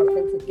of the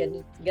endorphins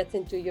it gets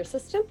into your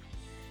system.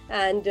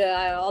 And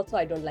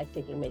I don't like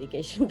taking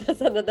medication.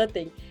 That's another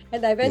thing.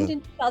 And I went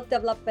into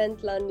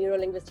self-development, learned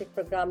neuro-linguistic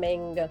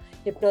programming,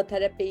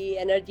 hypnotherapy,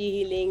 energy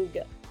healing.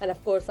 And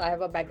of course, I have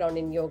a background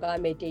in yoga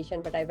and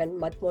meditation, but I went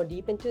much more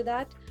deep into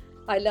that.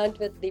 I learned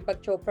with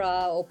Deepak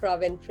Chopra, Oprah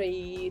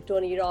Winfrey,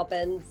 Tony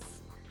Robbins,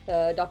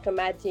 Dr.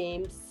 Matt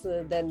James,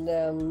 then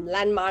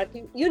Landmark,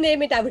 you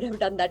name it, I would have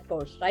done that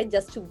course, right?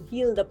 Just to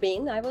heal the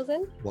pain I was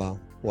in. Wow.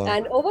 Wow.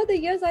 And over the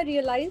years, I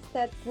realized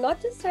that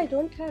not just I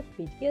don't have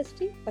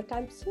PTSD, but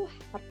I'm so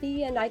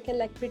happy and I can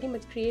like pretty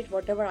much create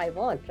whatever I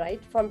want, right?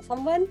 From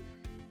someone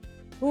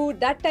who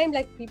that time,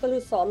 like people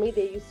who saw me,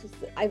 they used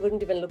to, I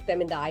wouldn't even look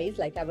them in the eyes.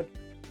 Like I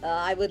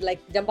would like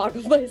jump out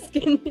of my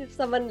skin if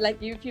someone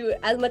like you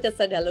as much as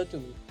said hello to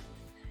me.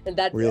 And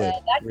that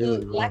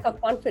Really? lack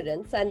of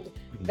confidence. And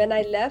when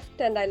I left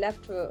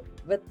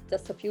with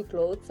just a few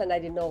clothes and I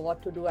didn't know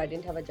what to do, I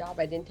didn't have a job,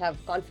 I didn't have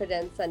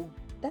confidence, and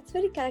that's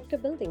very character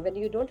building when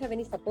you don't have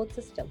any support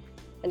system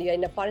and you're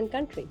in a foreign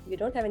country, you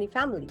don't have any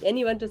family,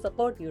 anyone to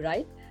support you,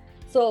 right?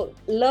 So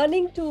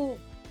learning to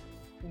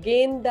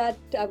gain that,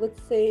 I would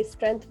say,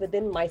 strength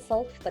within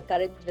myself, the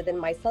courage within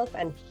myself,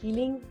 and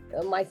healing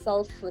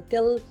myself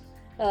till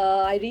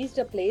I reached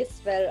a place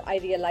where I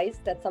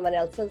realized that someone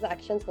else's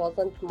actions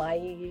wasn't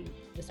my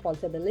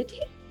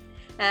responsibility.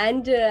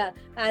 And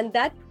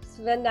that's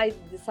when I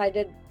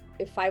decided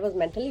if I was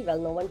mentally well,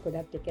 no one could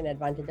have taken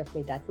advantage of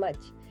me that much.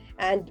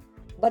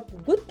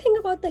 But good thing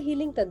about the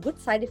healing, the good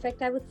side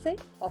effect, I would say,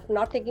 of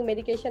not taking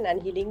medication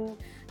and healing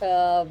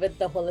with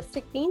the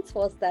holistic means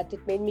was that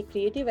it made me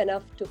creative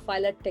enough to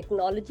file a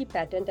technology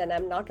patent, and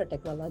I'm not a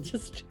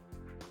technologist.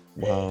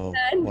 Wow.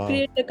 And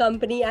create a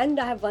company, and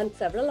I have won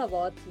several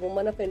awards,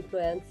 Woman of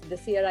Influence.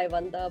 This year I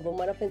won the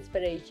Woman of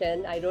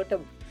Inspiration. I wrote a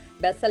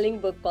best-selling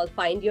book called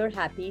Find Your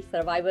Happy,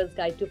 Survivor's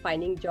Guide to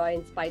Finding Joy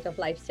in Spite of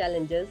Life's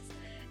Challenges.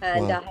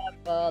 And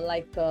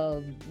I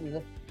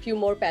have few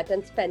more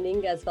patents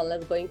pending, as well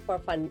as going for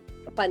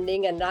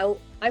funding. And now,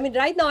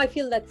 right now I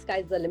feel that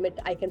sky's the limit.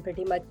 I can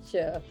pretty much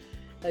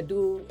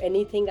do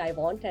anything I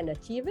want and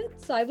achieve it.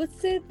 So I would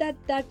say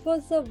that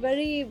was a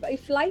very,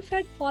 if life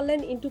had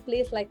fallen into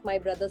place like my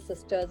brothers,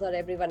 sisters, or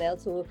everyone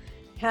else who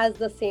has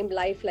the same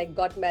life, like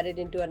got married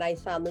into a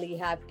nice family,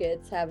 have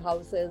kids, have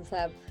houses,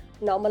 have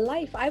normal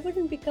life, I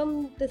wouldn't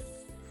become this,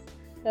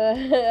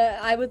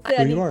 I would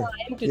say,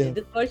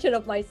 this version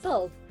of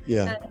myself.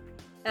 Yeah.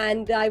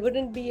 And I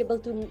wouldn't be able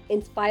to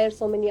inspire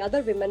so many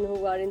other women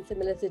who are in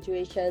similar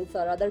situations,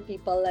 or other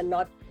people, and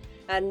not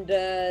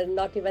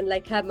even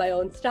like have my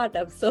own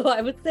startup. So I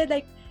would say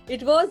like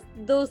it was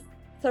those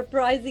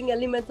surprising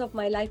elements of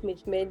my life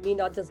which made me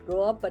not just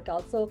grow up, but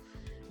also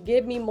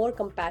gave me more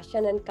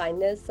compassion and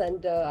kindness,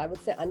 and I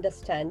would say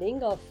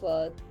understanding of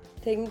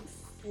things,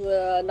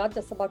 not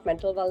just about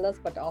mental wellness,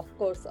 but of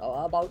course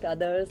about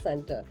others,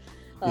 and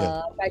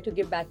try to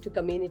give back to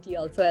community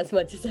also as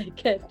much as I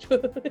can.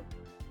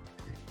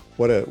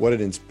 What an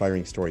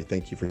inspiring story.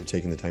 Thank you for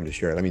taking the time to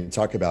share it.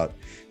 Talk about,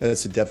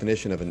 that's a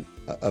definition of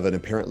an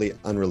apparently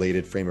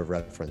unrelated frame of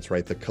reference,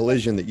 right? The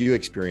collision that you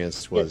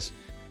experienced was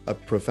a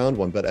profound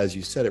one, but as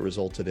you said, it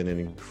resulted in an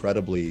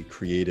incredibly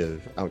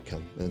creative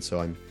outcome. And so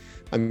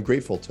I'm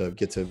grateful to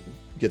get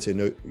to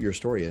know your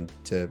story, and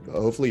to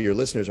hopefully your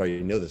listeners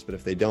already know this, but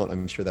if they don't,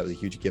 I'm sure that was a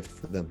huge gift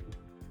for them.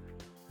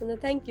 No,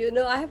 thank you.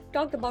 No, I have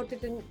talked about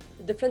it in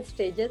different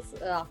stages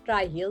after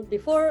I healed.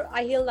 Before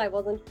I healed, I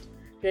wasn't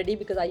ready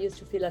because I used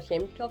to feel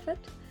ashamed of it.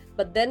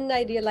 But then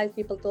I realized,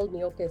 people told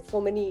me, okay,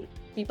 so many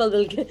people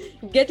will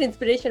get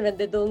inspiration when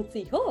they don't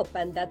see hope.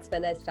 And that's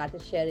when I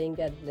started sharing.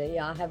 And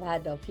I have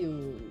had a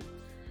few,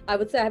 I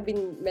would say I have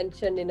been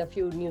mentioned in a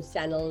few news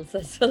channels,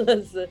 as well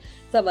as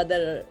some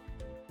other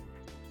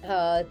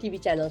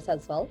TV channels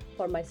as well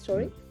for my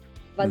story.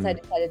 Once I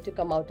decided to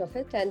come out of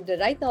it. And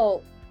right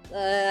now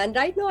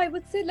I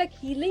would say like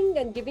healing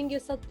and giving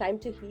yourself time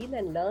to heal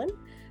and learn,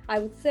 I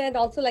would say. And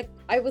also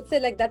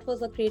that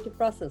was a creative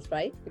process,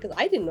 right? Because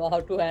I didn't know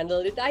how to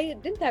handle it. I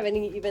didn't have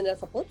even a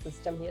support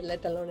system here,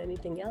 let alone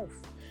anything else.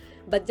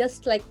 But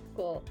just like,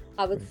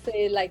 I would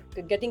say like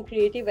getting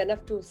creative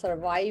enough to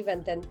survive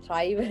and then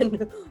thrive.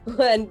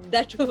 And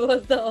that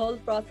was the whole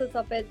process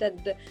of it.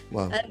 And,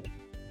 and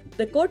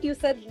the quote you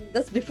said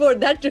just before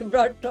that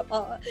brought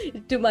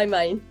to my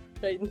mind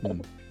right now.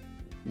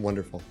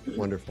 Wonderful.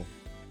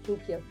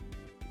 Thank you.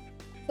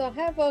 So I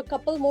have a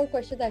couple more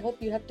questions. I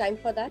hope you have time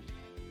for that.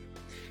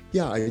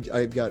 Yeah,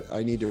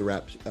 I need to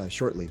wrap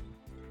shortly.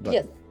 But...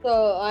 Yes,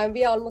 so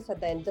we are almost at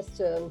the end. Just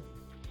so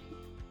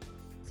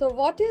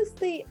what is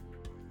the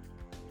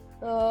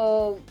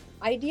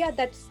idea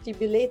that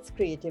stimulates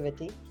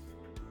creativity?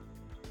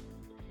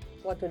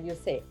 What would you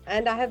say?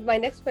 And I have my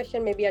next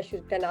question. Maybe I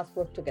can ask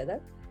both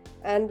together.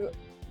 And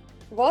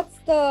what's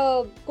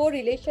the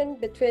correlation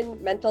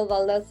between mental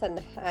wellness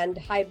and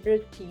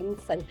hybrid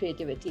teams and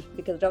creativity?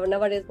 Because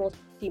nowadays most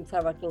teams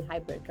are working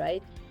hybrid,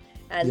 right?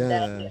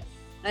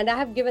 And I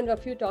have given a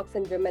few talks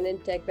in Women in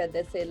Tech where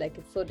they say like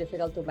it's so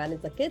difficult to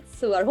manage the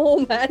kids who are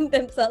home and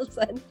themselves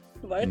and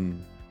work.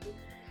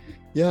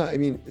 Yeah,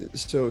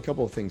 so a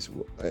couple of things,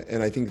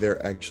 and I think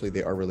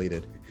they are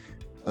related.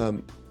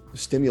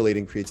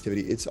 stimulating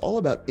creativity, it's all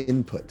about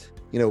input.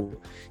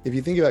 If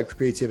you think about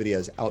creativity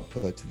as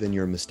output, then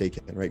you're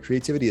mistaken, right?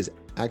 Creativity is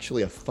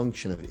actually a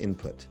function of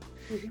input.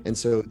 And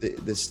so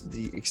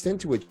the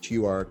extent to which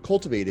you are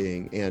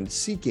cultivating and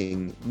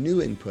seeking new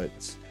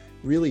inputs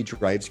really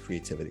drives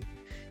creativity.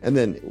 And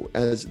then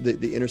as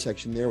the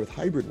intersection there with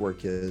hybrid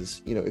work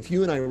is, if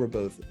you and I were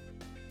both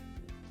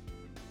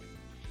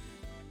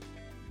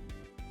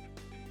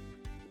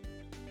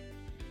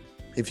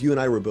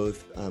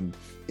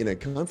in a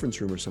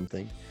conference room or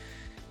something,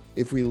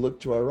 if we look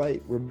to our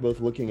right, we're both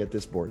looking at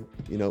this board.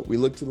 We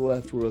look to the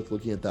left, we're both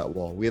looking at that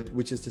wall.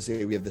 Which is to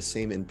say we have the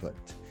same input.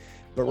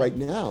 But right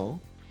now,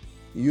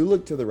 you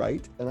look to the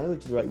right and I look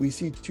to the right. We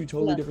see two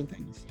totally different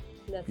things.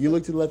 You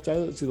look to the left, I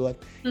look to the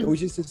left.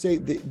 Which is to say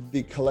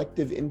the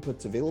collective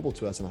inputs available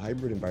to us in a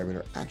hybrid environment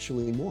are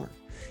actually more.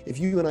 If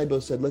you and I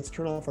both said, let's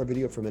turn off our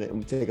video for a minute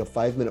and take a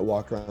 5-minute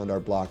walk around our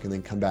block and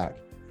then come back,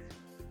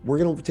 we're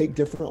going to take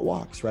different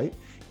walks, right?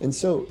 And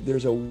so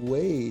there's a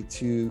way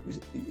to,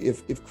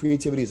 if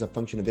creativity is a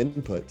function of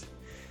input,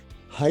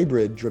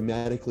 hybrid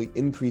dramatically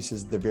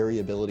increases the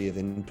variability of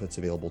inputs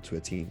available to a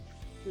team.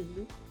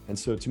 And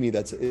so to me,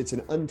 it's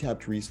an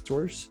untapped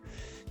resource.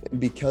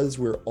 Because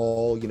we're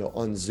all,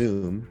 on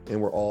Zoom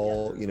and we're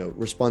all,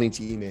 responding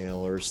to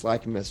email or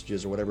Slack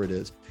messages or whatever it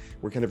is,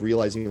 we're kind of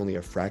realizing only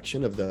a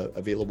fraction of the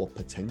available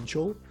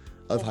potential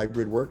of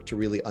hybrid work to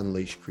really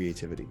unleash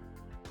creativity.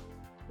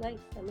 Nice,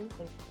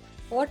 amazing.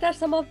 What are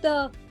some of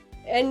the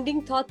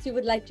ending thoughts you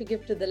would like to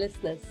give to the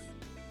listeners?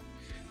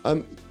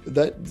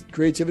 That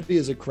creativity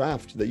is a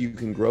craft that you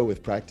can grow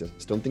with practice.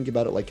 Don't think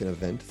about it like an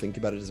event. Think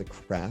about it as a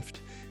craft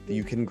that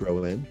you can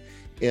grow in.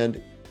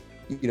 And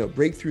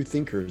breakthrough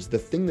thinkers, the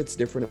thing that's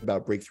different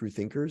about breakthrough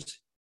thinkers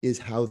is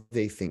how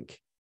they think.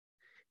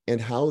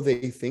 And how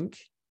they think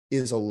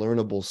is a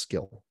learnable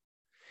skill.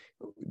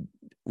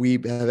 We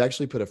have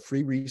actually put a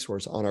free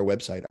resource on our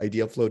website,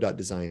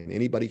 ideaflow.design.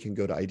 Anybody can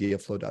go to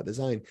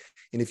ideaflow.design.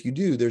 And if you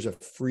do, there's a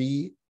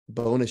free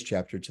bonus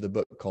chapter to the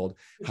book called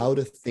How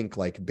to Think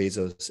Like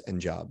Bezos and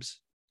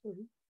Jobs.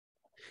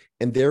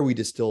 And there we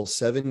distill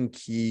 7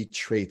 key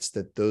traits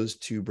that those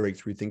two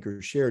breakthrough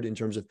thinkers shared in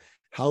terms of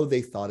how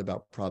they thought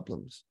about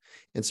problems.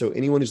 And so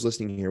anyone who's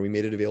listening here, we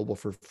made it available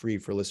for free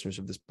for listeners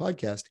of this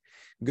podcast.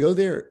 Go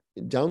there,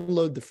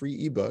 download the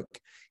free ebook.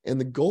 And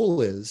the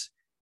goal is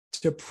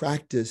to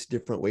practice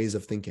different ways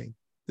of thinking.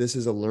 This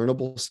is a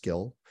learnable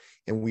skill.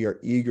 And we are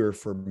eager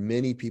for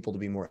many people to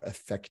be more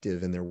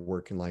effective in their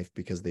work and life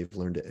because they've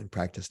learned it and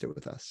practiced it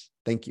with us.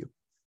 Thank you.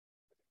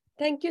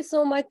 Thank you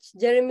so much,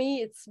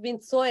 Jeremy. It's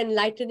been so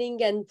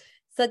enlightening and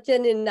such a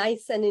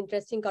nice and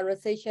interesting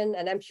conversation.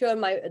 And I'm sure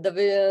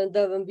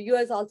the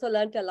viewers also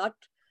learned a lot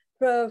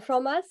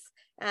from us.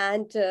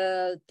 And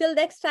till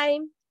next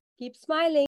time, keep smiling.